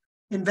as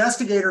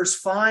investigators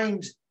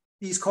find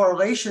these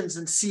correlations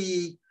and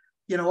see,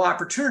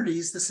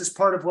 opportunities, this is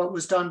part of what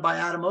was done by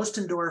Adam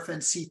Ostendorf and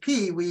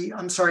CP,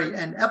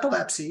 and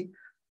epilepsy.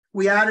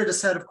 We added a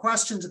set of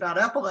questions about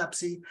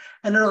epilepsy,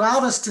 and it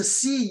allowed us to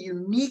see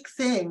unique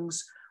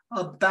things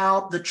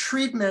about the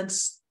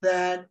treatments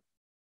that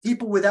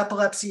people with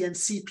epilepsy and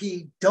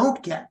CP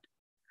don't get.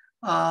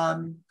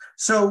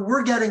 So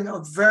we're getting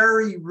a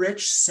very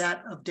rich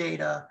set of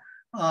data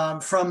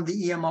from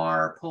the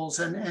EMR pulls,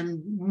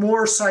 and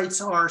more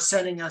sites are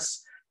sending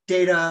us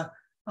data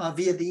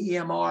via the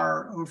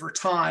EMR over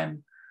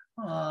time.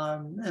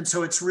 And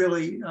so it's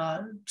really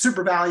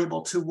super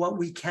valuable to what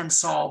we can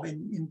solve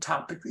in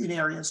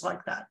areas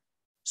like that.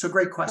 So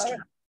great question.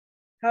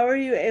 How are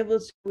you able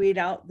to weed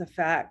out the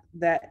fact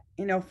that,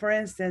 for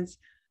instance,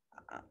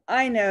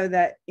 I know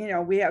that,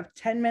 we have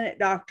 10-minute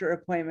doctor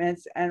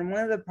appointments, and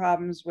one of the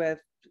problems with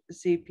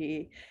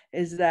CP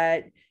is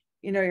that,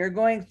 you're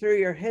going through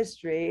your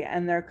history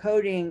and they're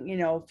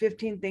coding,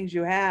 15 things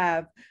you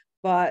have,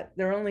 but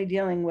they're only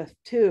dealing with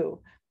 2,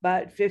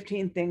 but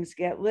 15 things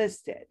get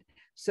listed.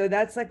 So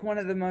that's like one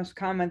of the most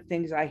common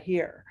things I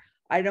hear.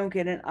 I don't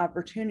get an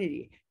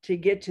opportunity to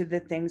get to the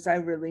things I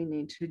really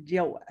need to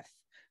deal with.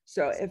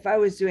 So if I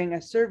was doing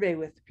a survey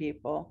with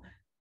people,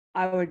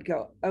 I would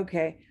go,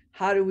 okay,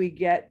 how do we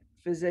get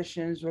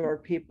physicians or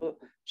people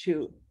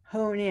to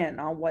hone in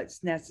on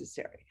what's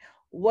necessary?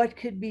 What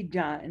could be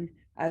done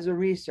as a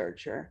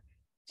researcher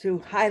to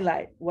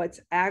highlight what's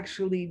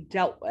actually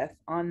dealt with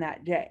on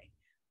that day?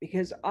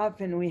 Because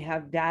often we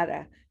have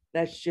data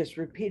that's just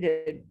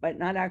repeated, but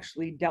not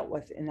actually dealt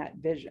with in that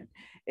vision.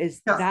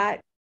 Is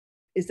that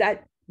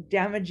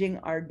damaging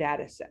our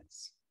data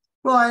sets?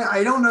 Well,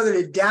 I don't know that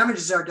it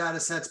damages our data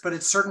sets, but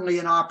it's certainly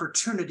an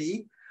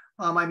opportunity.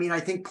 I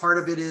think part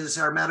of it is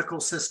our medical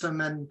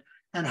system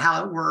and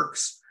how it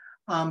works.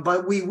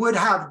 But we would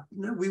have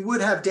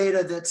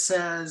data that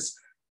says,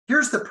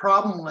 here's the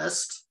problem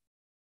list,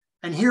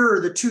 and here are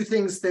the 2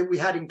 things that we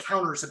had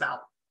encounters about.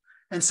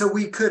 And so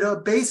we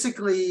could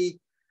basically,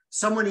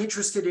 someone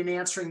interested in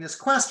answering this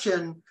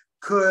question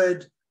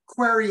could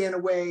query in a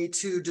way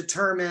to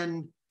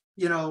determine,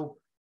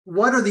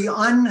 what are the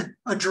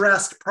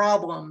unaddressed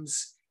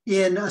problems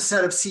in a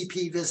set of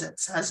CP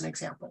visits, as an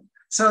example.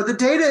 So the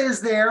data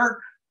is there,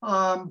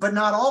 but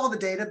not all of the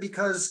data,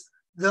 because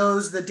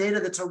the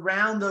data that's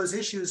around those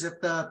issues, if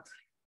the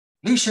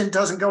patient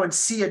doesn't go and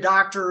see a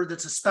doctor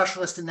that's a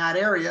specialist in that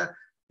area,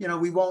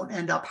 we won't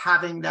end up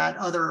having that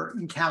other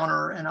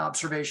encounter and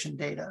observation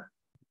data.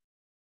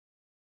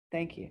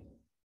 Thank you.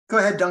 Go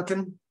ahead,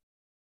 Duncan.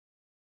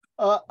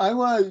 I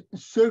want to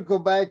circle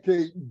back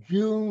to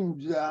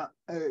June's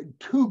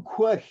 2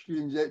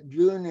 questions that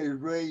June has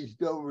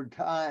raised over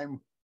time.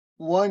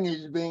 One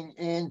is being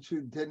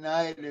answered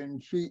tonight,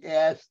 and she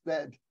asked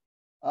that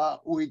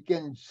we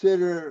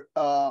consider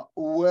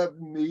web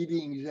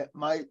meetings that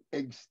might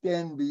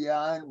extend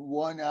beyond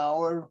 1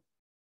 hour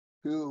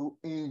to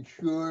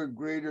ensure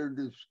greater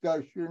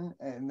discussion,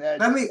 and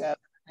that's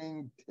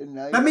happening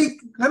tonight.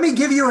 Let me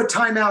give you a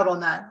timeout on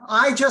that.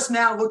 I just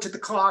now looked at the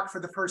clock for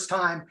the first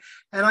time,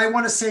 and I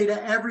want to say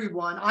to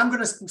everyone, I'm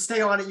going to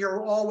stay on, and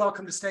you're all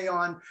welcome to stay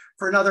on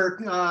for another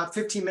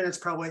 15 minutes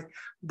probably.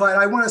 But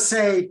I want to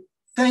say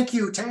thank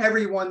you to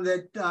everyone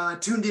that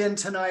tuned in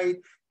tonight.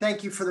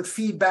 Thank you for the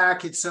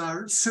feedback. It's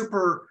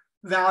super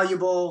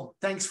valuable.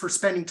 Thanks for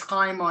spending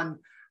time on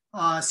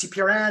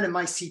CPRN and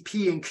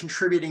MyCP and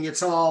contributing.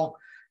 It's all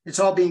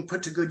being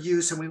put to good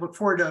use, and we look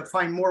forward to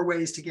find more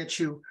ways to get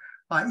you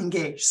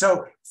engaged.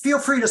 So feel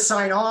free to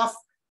sign off.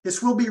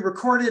 This will be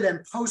recorded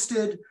and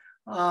posted,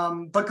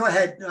 but go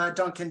ahead,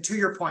 Duncan, to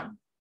your point.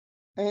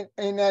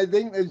 And I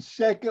think the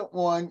second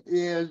one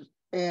is,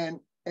 and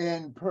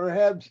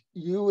perhaps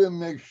you and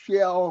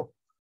Michelle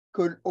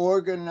could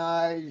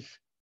organize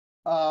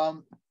a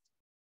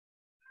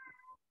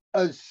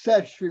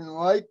session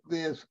like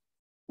this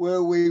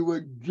where we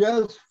would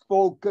just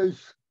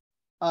focus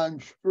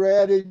on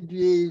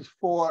strategies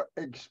for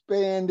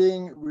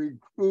expanding,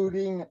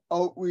 recruiting,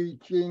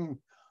 outreaching,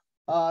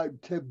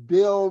 to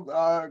build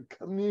our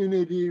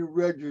community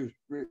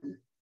registry.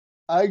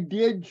 I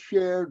did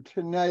share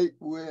tonight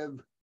with,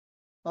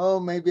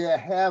 maybe a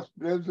half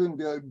dozen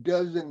to a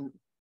dozen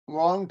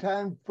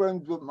longtime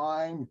friends of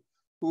mine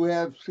who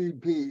have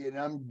CP, and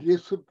I'm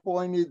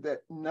disappointed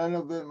that none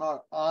of them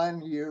are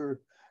on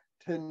here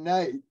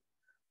tonight.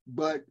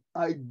 But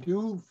I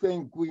do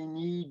think we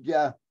need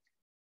to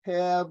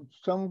have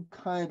some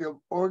kind of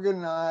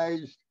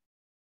organized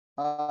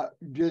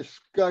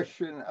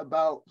discussion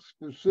about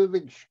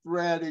specific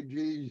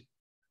strategies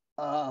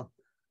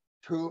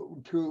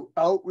to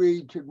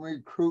outreach and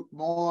recruit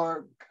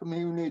more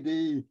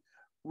community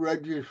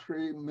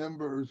registry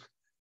members.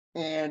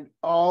 And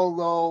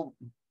although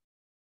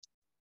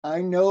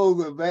I know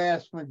the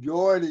vast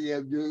majority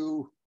of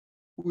you,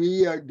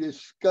 we are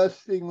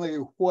disgustingly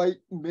white,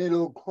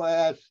 middle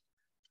class,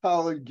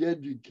 college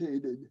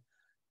educated,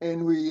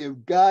 and we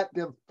have got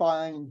to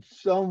find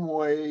some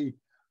way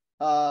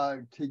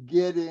to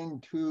get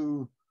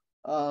into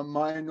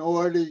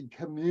minority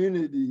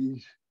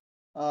communities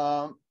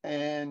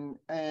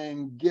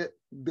and get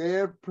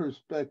their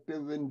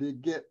perspective and to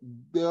get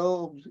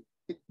those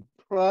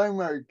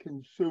primary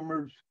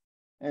consumers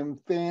and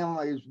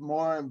families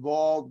more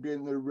involved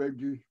in the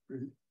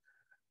registry.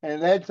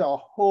 And that's a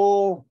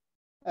whole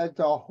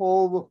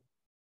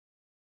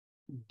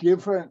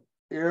different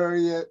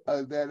area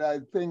that I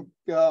think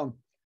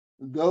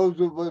those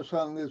of us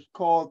on this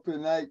call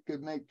tonight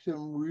could make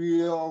some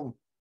real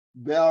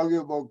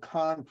valuable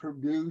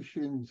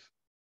contributions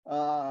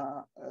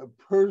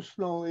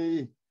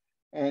personally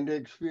and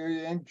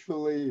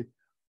experientially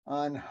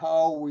on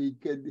how we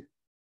could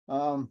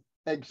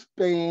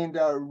expand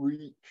our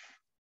reach.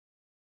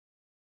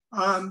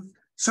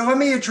 So let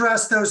me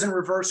address those in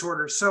reverse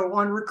order. So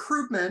on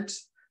recruitment,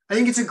 I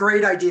think it's a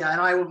great idea,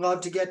 and I would love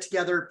to get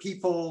together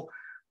people.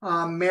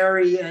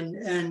 Mary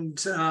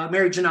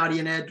Gennady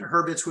and Ed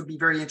Hurwitz would be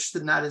very interested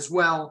in that as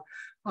well,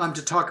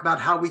 to talk about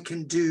how we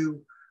can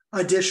do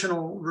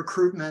additional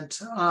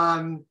recruitment.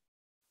 And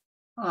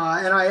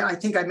I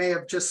think I may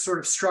have just sort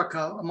of struck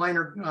a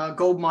minor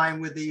gold mine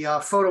with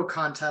the photo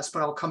contest,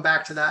 but I'll come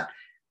back to that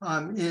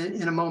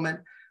in a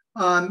moment.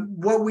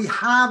 What we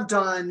have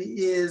done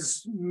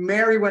is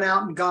Mary went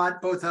out and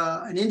got both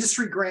an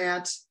industry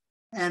grant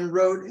and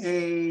wrote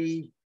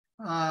a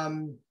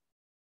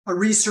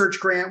research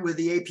grant with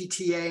the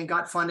APTA and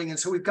got funding. And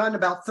so we've gotten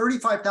about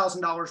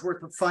 $35,000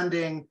 worth of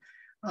funding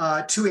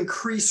to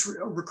increase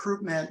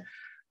recruitment,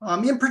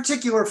 in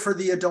particular for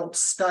the adult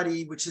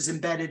study, which is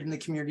embedded in the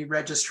community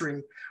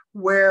registry,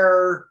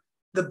 where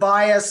the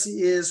bias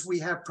is we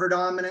have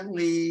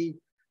predominantly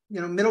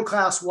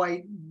middle-class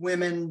white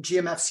women,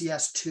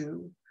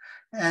 GMFCS2.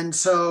 And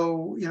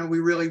so, we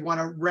really want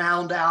to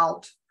round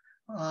out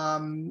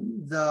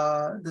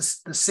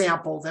the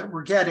sample that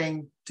we're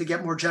getting to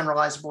get more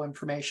generalizable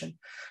information.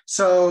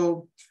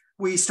 So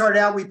we started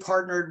out, we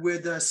partnered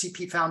with the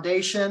CP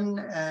Foundation,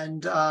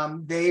 and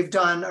they've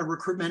done a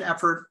recruitment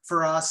effort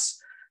for us.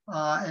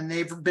 And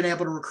they've been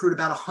able to recruit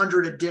about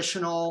 100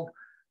 additional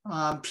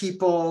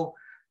people.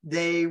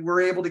 They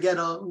were able to get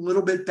a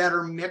little bit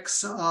better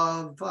mix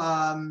of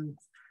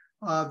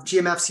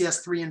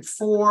GMFCS 3 and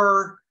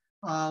 4,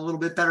 a little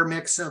bit better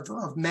mix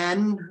of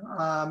men,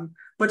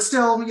 but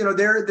still,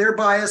 their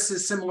bias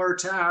is similar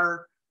to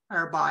our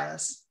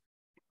bias.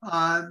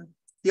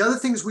 The other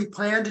things we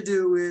plan to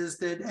do is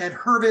that Ed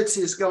Hurwitz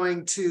is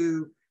going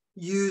to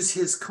use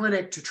his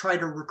clinic to try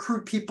to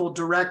recruit people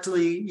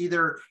directly,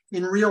 either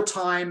in real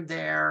time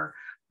there,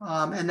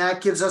 and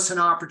that gives us an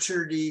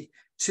opportunity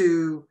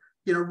to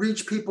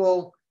reach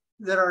people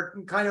that are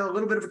kind of a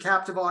little bit of a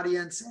captive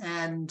audience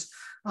and,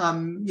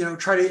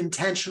 try to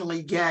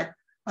intentionally get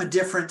a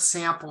different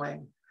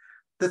sampling.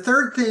 The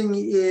third thing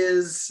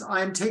is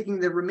I'm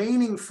taking the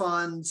remaining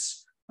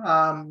funds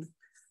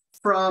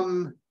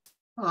from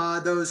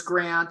those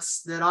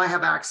grants that I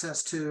have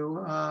access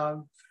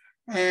to,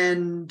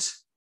 and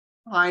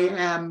I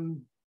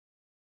am,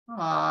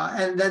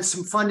 and then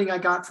some funding I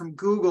got from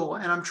Google,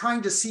 and I'm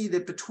trying to see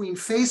that between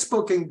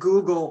Facebook and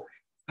Google,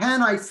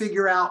 can I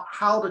figure out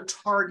how to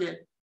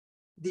target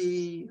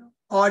the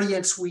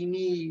audience we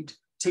need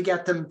to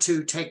get them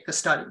to take the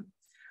study?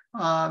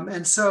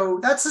 And so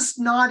that's just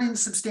not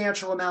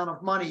insubstantial amount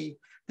of money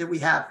that we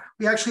have.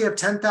 We actually have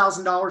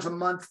 $10,000 a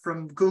month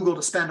from Google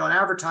to spend on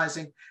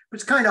advertising, but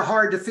it's kind of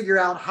hard to figure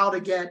out how to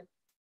get,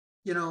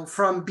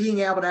 from being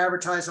able to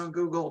advertise on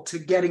Google to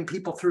getting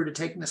people through to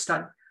taking the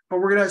study. But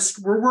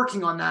we're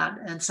working on that.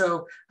 And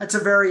so that's a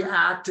very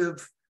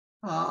active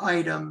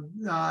item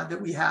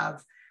that we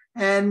have.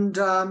 And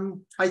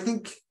I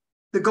think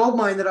the gold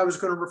mine that I was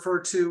going to refer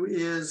to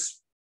is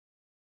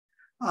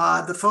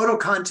the photo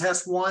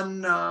contest.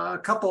 A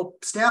couple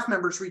staff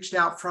members reached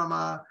out from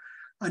a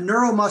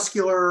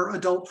neuromuscular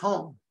adult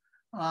home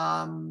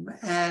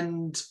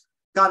and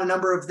got a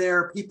number of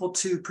their people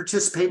to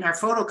participate in our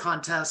photo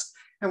contest.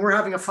 And we're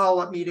having a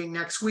follow-up meeting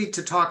next week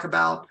to talk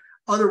about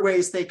other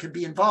ways they could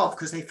be involved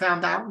because they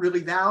found that really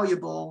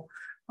valuable.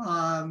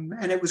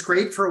 And it was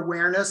great for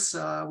awareness.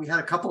 We had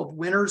a couple of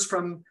winners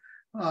from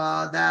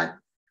that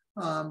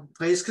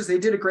place because they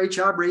did a great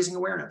job raising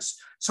awareness.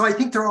 So I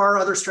think there are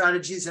other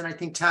strategies, and I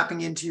think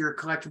tapping into your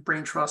collective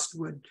brain trust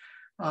would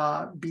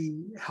be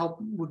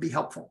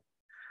helpful.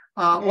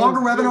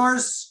 Longer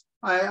webinars,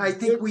 I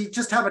think we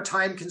just have a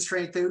time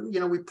constraint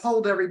that, we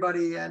polled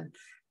everybody, and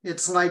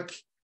it's like,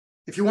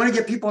 if you want to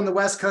get people on the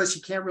West Coast,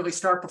 you can't really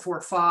start before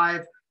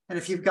 5. And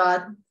if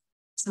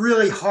it's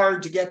really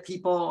hard to get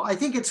people. I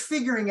think it's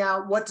figuring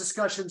out what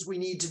discussions we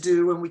need to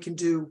do and we can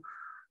do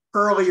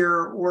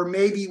earlier, or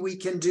maybe we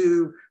can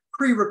do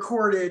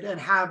pre-recorded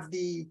and have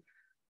the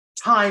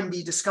time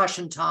be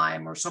discussion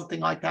time or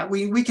something like that.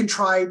 We can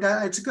try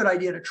that. It's a good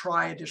idea to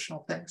try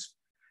additional things.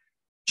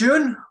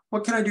 June,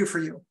 what can I do for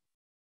you?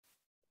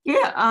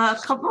 Yeah,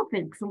 a couple of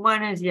things.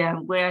 One is, yeah,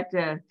 I'm glad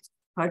to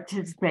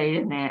participate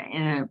in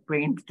a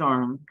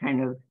brainstorm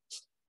kind of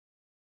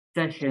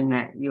session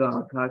that you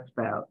all talked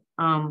about.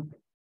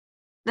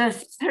 The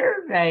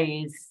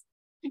surveys,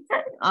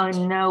 I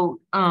note,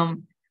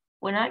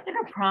 when I get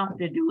a prompt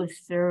to do a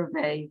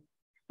survey,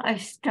 I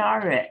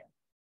star it,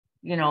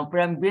 but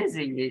I'm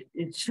busy.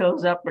 It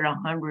shows up in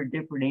 100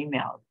 different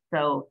emails.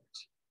 So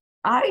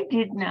I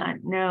did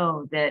not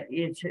know that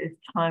it's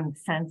time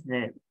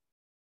sensitive.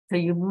 So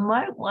you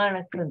might want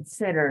to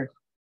consider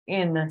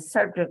in the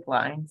subject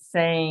line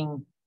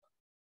saying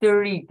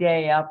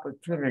 30-day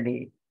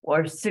opportunity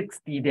or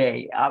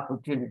 60-day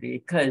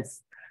opportunity,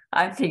 because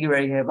I figure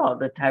I have all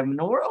the time in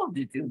the world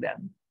to do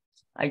them.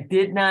 I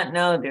did not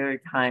know they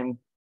were time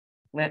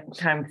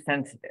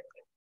sensitive.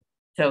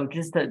 So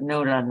just a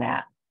note on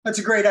that. That's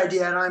a great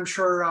idea. And I'm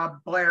sure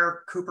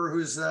Blair Cooper,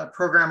 who's the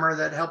programmer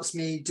that helps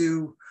me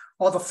do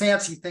all the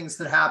fancy things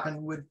that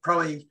happen, would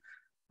probably,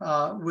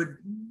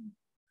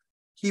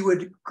 he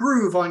would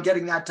groove on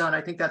getting that done.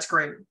 I think that's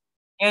great.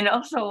 And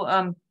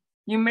also,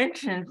 you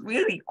mentioned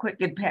really quick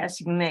in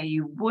passing that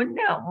you would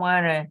not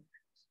want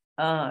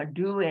to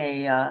do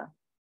a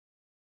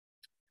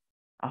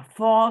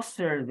fall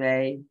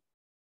survey,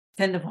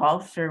 send a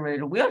fall survey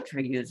to wheelchair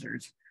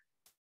users,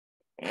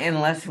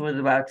 unless it was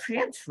about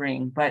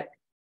transferring. But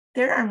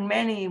there are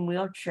many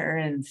wheelchair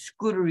and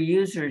scooter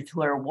users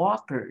who are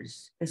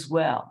walkers as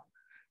well.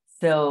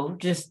 So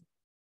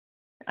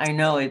I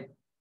know it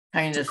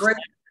kind of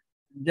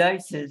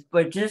dices,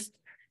 but just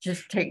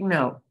take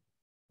note.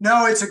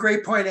 No, it's a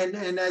great point.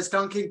 And as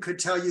Duncan could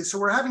tell you, so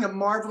we're having a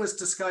marvelous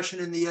discussion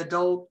in the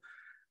adult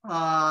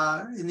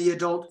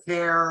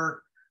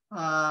care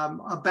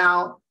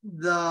about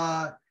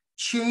the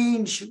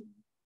change.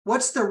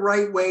 What's the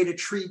right way to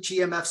treat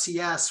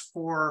GMFCS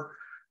for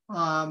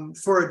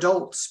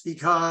adults?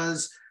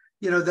 Because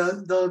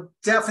the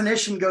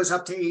definition goes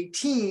up to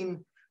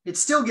 18. It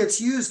still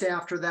gets used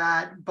after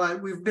that,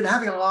 but we've been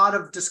having a lot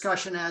of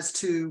discussion as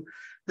to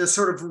the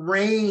sort of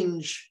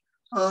range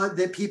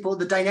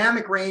the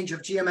dynamic range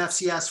of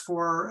GMFCS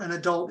for an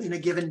adult in a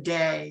given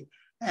day,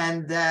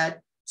 and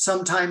that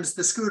sometimes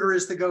the scooter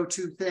is the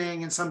go-to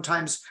thing, and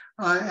sometimes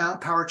a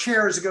power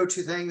chair is a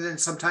go-to thing, and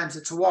sometimes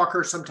it's a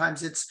walker,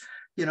 sometimes it's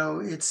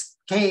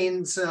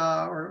canes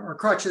or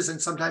crutches,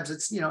 and sometimes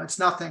it's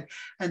nothing.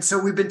 And so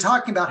we've been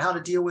talking about how to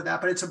deal with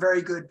that, but it's a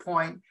very good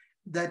point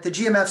that the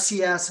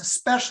GMFCS,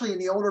 especially in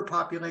the older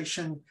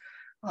population,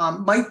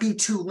 might be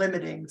too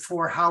limiting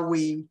for how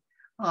we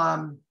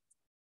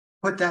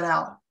put that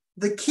out.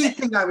 The key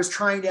thing I was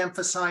trying to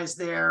emphasize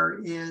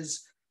there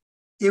is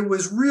it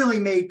was really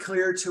made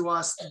clear to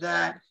us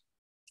that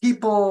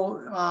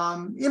people,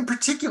 in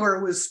particular,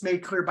 it was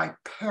made clear by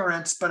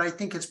parents, but I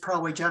think it's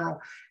probably general,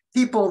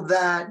 people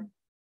that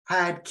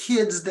had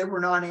kids that were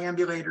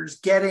non-ambulators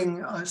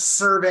getting a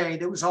survey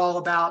that was all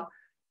about,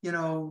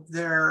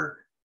 their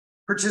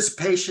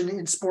participation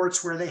in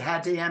sports where they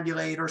had to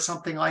ambulate or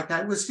something like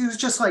that. It was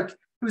just like,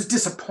 it was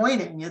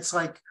disappointing. It's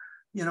like,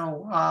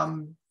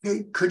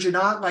 could you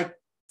not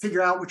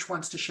figure out which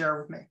ones to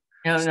share with me?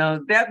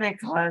 No, that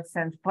makes a lot of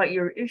sense. But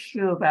your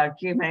issue about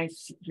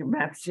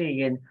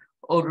GMFC and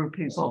older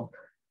people,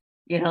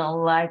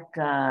 like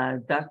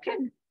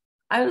Duncan,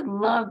 I would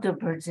love to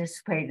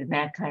participate in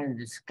that kind of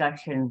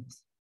discussion,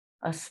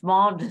 a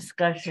small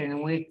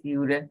discussion with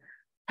you to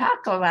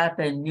talk about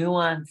the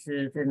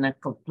nuances and the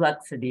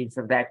complexities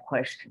of that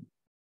question.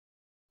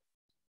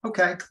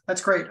 Okay,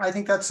 that's great. I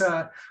think I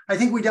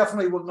think we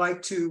definitely would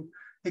like to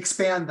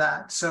expand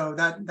that. So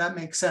that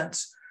makes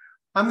sense.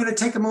 I'm going to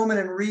take a moment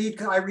and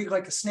read. I read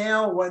like a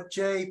snail what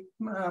Jay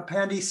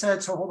Pandy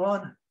said. So hold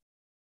on.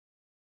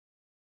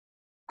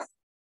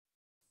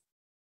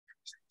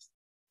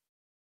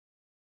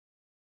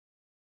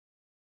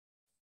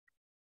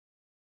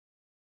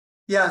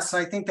 Yes,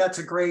 I think that's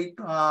a great.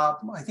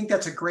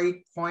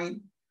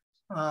 Point,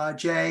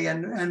 Jay.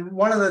 And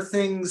one of the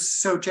things.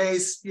 So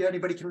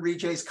anybody can read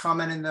Jay's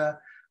comment in the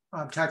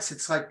text.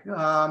 It's like.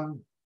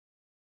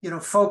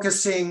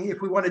 Focusing,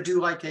 if we want to do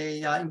like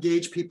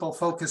engage people,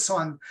 focus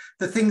on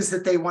the things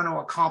that they want to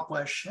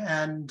accomplish.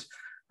 And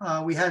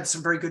we had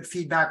some very good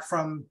feedback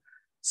from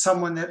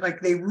someone that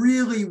they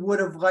really would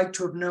have liked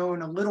to have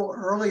known a little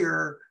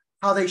earlier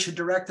how they should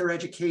direct their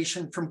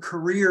education from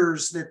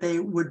careers that they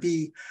would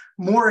be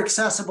more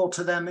accessible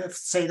to them if,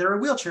 say, they're a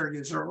wheelchair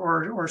user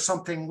or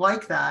something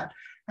like that,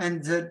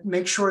 and to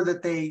make sure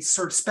that they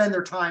sort of spend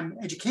their time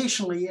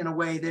educationally in a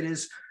way that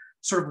is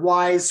sort of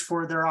wise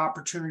for their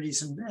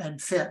opportunities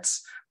and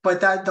fits.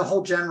 But that the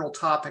whole general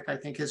topic, I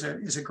think, is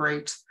a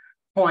great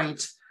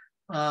point.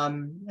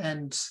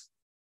 And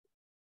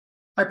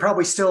I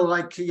probably still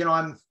I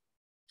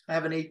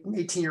have an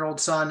 18-year-old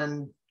son,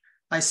 and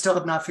I still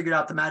have not figured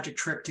out the magic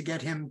trick to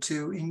get him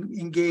to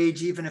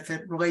engage, even if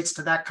it relates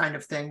to that kind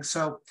of thing.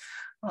 So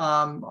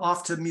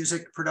off to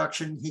music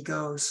production he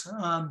goes.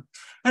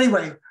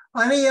 Anyway,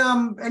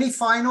 any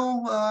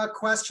final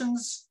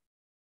questions?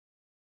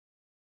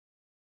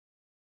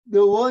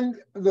 The one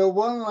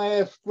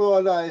last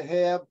thought I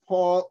have,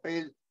 Paul,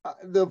 is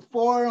the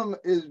forum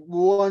is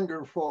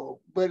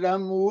wonderful, but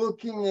I'm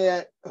looking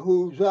at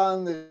who's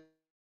on the.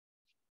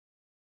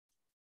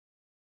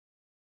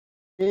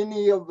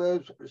 Any of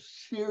us are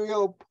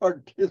serial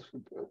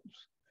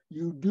participants.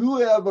 You do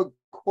have a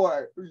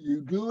core.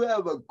 You do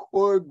have a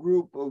core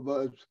group of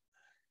us,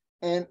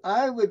 and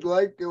I would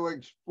like to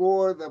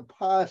explore the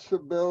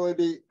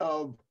possibility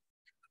of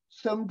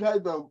some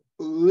type of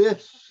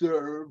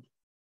listserv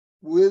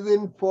with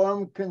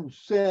informed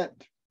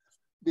consent,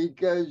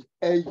 because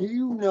as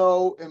you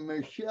know, and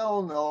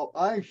Michelle know,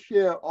 I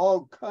share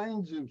all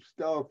kinds of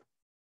stuff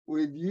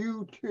with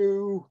you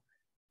two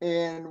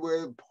and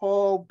with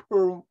Paul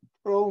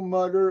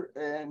Perlmutter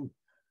and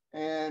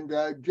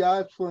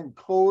Jocelyn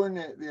Cohen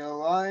at the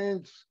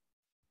Alliance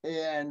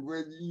and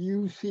with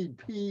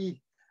UCP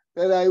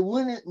that I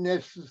wouldn't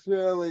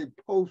necessarily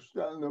post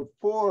on the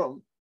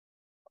forum,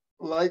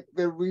 like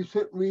the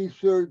recent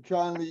research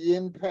on the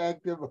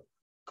impact of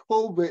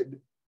COVID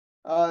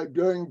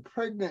during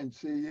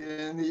pregnancy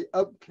and the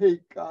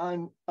uptake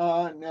on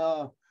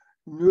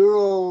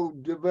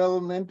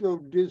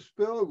neurodevelopmental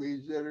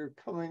disabilities that are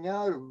coming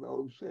out of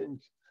those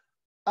things.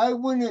 I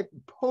wouldn't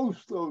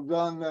post those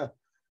on the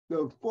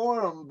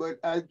forum, but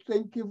I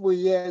think if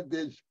we had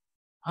this,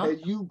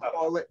 as you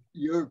call it,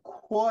 your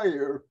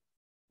choir,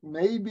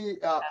 maybe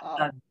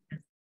a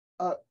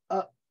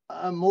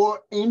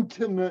more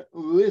intimate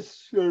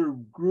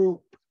listserv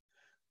group.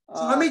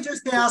 So let me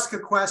just ask a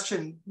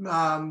question,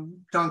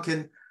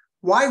 Duncan.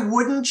 Why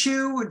wouldn't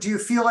you? Do you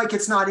feel like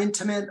it's not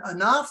intimate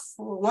enough?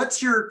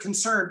 What's your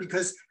concern?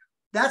 Because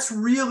that's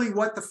really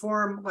what the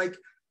forum, like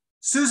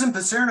Susan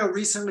Paserno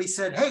recently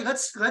said, hey,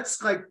 let's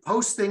like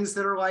post things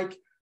that are like,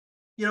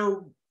 you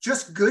know,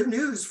 just good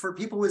news for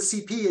people with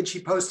CP. And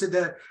she posted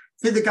the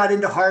kid that got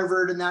into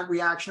Harvard and that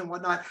reaction and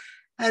whatnot.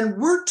 And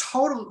we're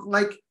total,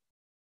 like,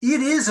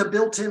 it is a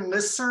built-in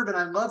listserv, and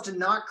I'd love to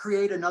not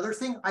create another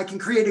thing. I can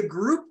create a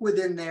group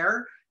within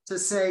there to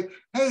say,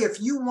 hey,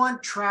 if you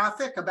want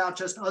traffic about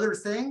just other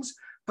things,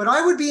 but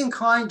I would be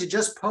inclined to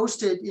just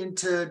post it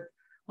into,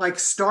 like,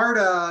 start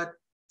a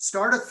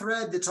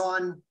thread that's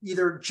on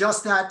either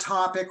just that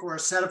topic or a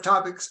set of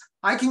topics.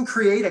 I can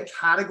create a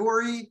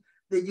category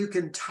that you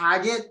can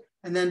tag it,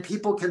 and then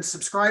people can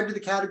subscribe to the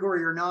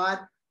category or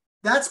not.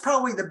 That's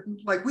probably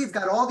like, we've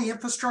got all the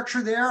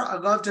infrastructure there.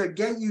 I'd love to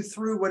get you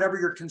through whatever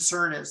your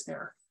concern is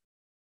there.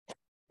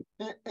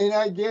 And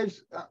I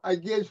guess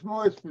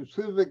more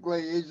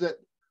specifically is that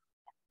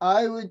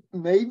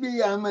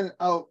maybe I'm an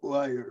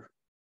outlier,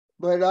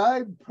 but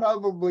I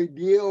probably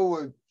deal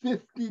with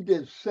 50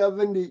 to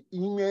 70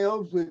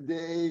 emails a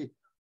day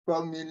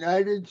from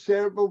United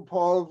Cerebral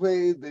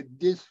Palsy, the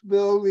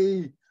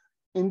Disability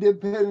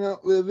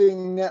Independent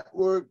Living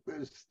Network,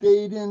 the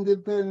State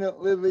Independent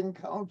Living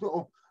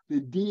Council, the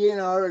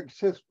DNR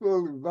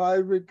Accessible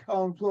Advisory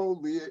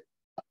Council, the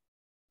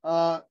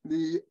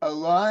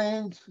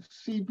Alliance,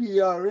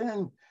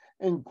 CPRN,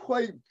 and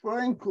quite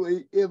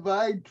frankly, if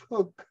I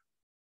took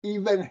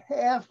even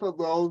half of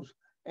those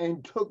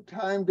and took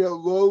time to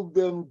load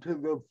them to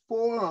the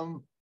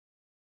forum,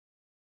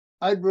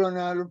 I'd run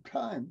out of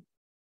time.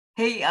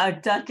 Hey,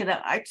 Duncan,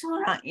 I just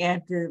want to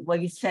add to what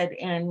you said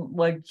and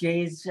what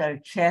Jay's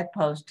chat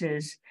post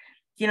is,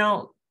 you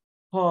know,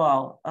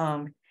 Paul,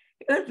 it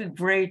would be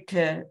great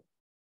to,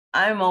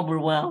 I'm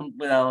overwhelmed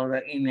with all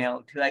the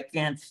email too. I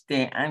can't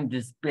stay, I'm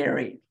just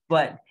buried.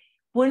 But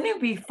wouldn't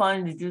it be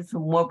fun to do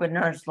some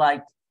webinars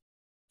like,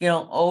 you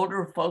know,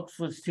 older folks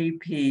with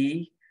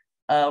CP,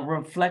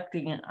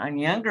 reflecting on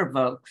younger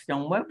folks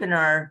on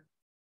webinar?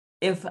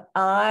 If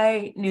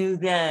I knew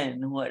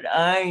then what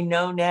I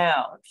know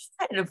now, just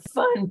kind of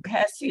fun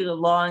passing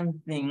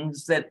along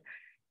things that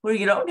where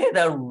you don't have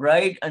to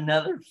write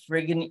another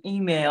friggin'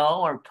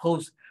 email or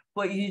post,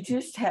 but you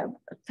just have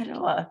kind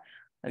of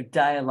a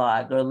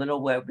dialogue or a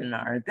little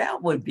webinar.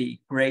 That would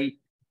be great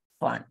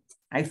fun,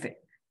 I think.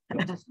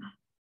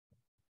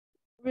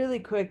 Really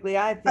quickly,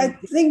 if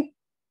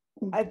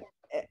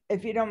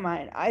you don't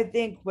mind, I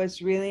think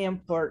what's really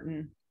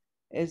important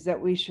is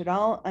that we should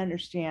all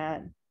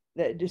understand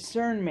that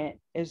discernment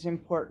is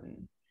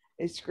important.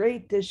 It's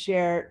great to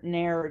share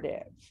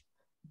narrative,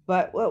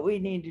 but what we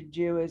need to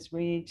do is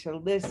we need to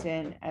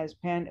listen, as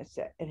Panda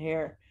said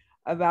here,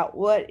 about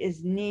what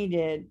is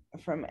needed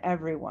from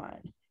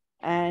everyone.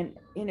 And,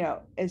 you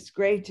know, it's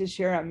great to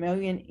share 1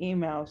 million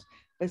emails,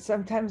 but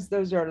sometimes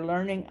those are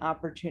learning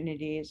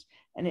opportunities.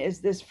 And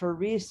is this for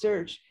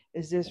research?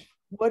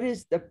 What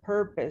is the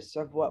purpose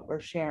of what we're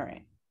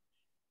sharing?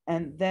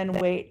 And then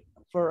wait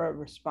for a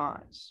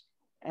response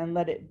and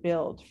let it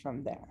build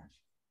from there.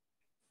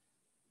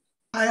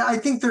 I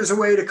think there's a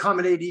way to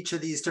accommodate each of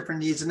these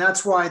different needs. And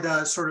that's why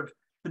the sort of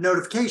the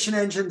notification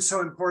engine is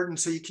so important.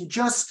 So you can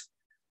just,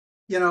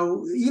 you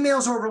know,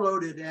 emails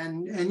overloaded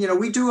and you know,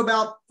 we do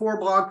about 4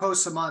 blog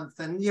posts a month,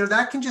 and you know,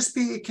 that can just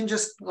be, it can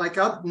just like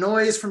up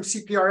noise from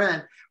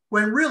CPRN,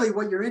 when really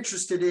what you're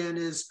interested in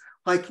is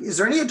like, is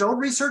there any adult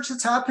research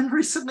that's happened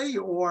recently,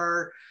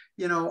 or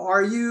you know,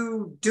 are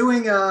you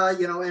doing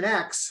you know, an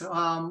X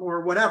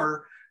or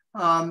whatever.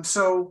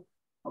 So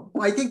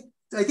I think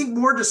I think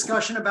more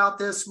discussion about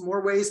this,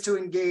 more ways to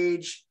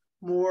engage,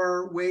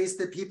 more ways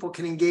that people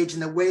can engage in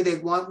the way they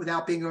want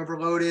without being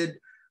overloaded.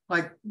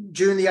 Like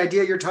June, the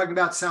idea you're talking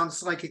about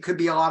sounds like it could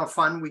be a lot of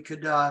fun. We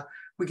could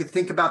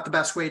think about the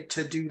best way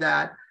to do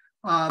that.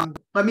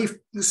 Let me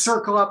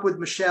circle up with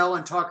Michelle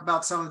and talk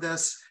about some of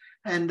this.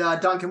 And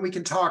Duncan, we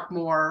can talk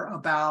more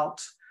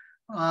about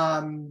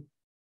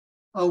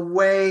a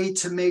way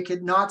to make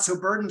it not so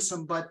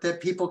burdensome, but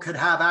that people could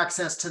have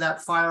access to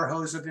that fire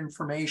hose of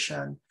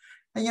information.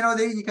 And, you know,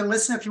 you can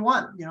listen if you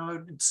want. You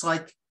know, it's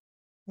like,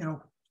 you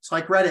know, it's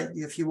like Reddit.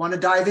 If you want to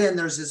dive in,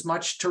 there's as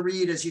much to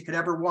read as you could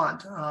ever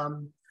want.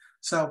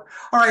 So,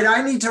 all right,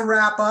 I need to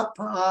wrap up.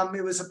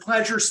 It was a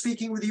pleasure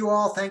speaking with you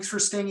all. Thanks for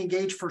staying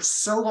engaged for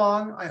so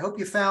long. I hope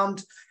you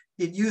found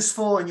it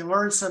useful and you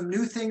learned some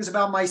new things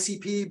about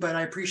MyCP, but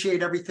I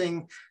appreciate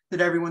everything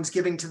that everyone's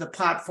giving to the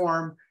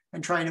platform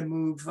and trying to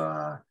move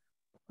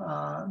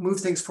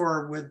things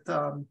forward with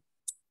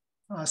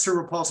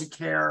cerebral palsy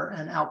care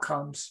and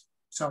outcomes.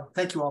 So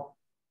thank you all.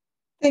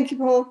 Thank you,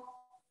 Paul.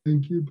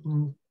 Thank you,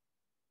 Paul.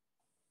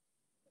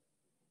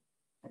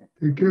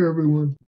 Take care, everyone.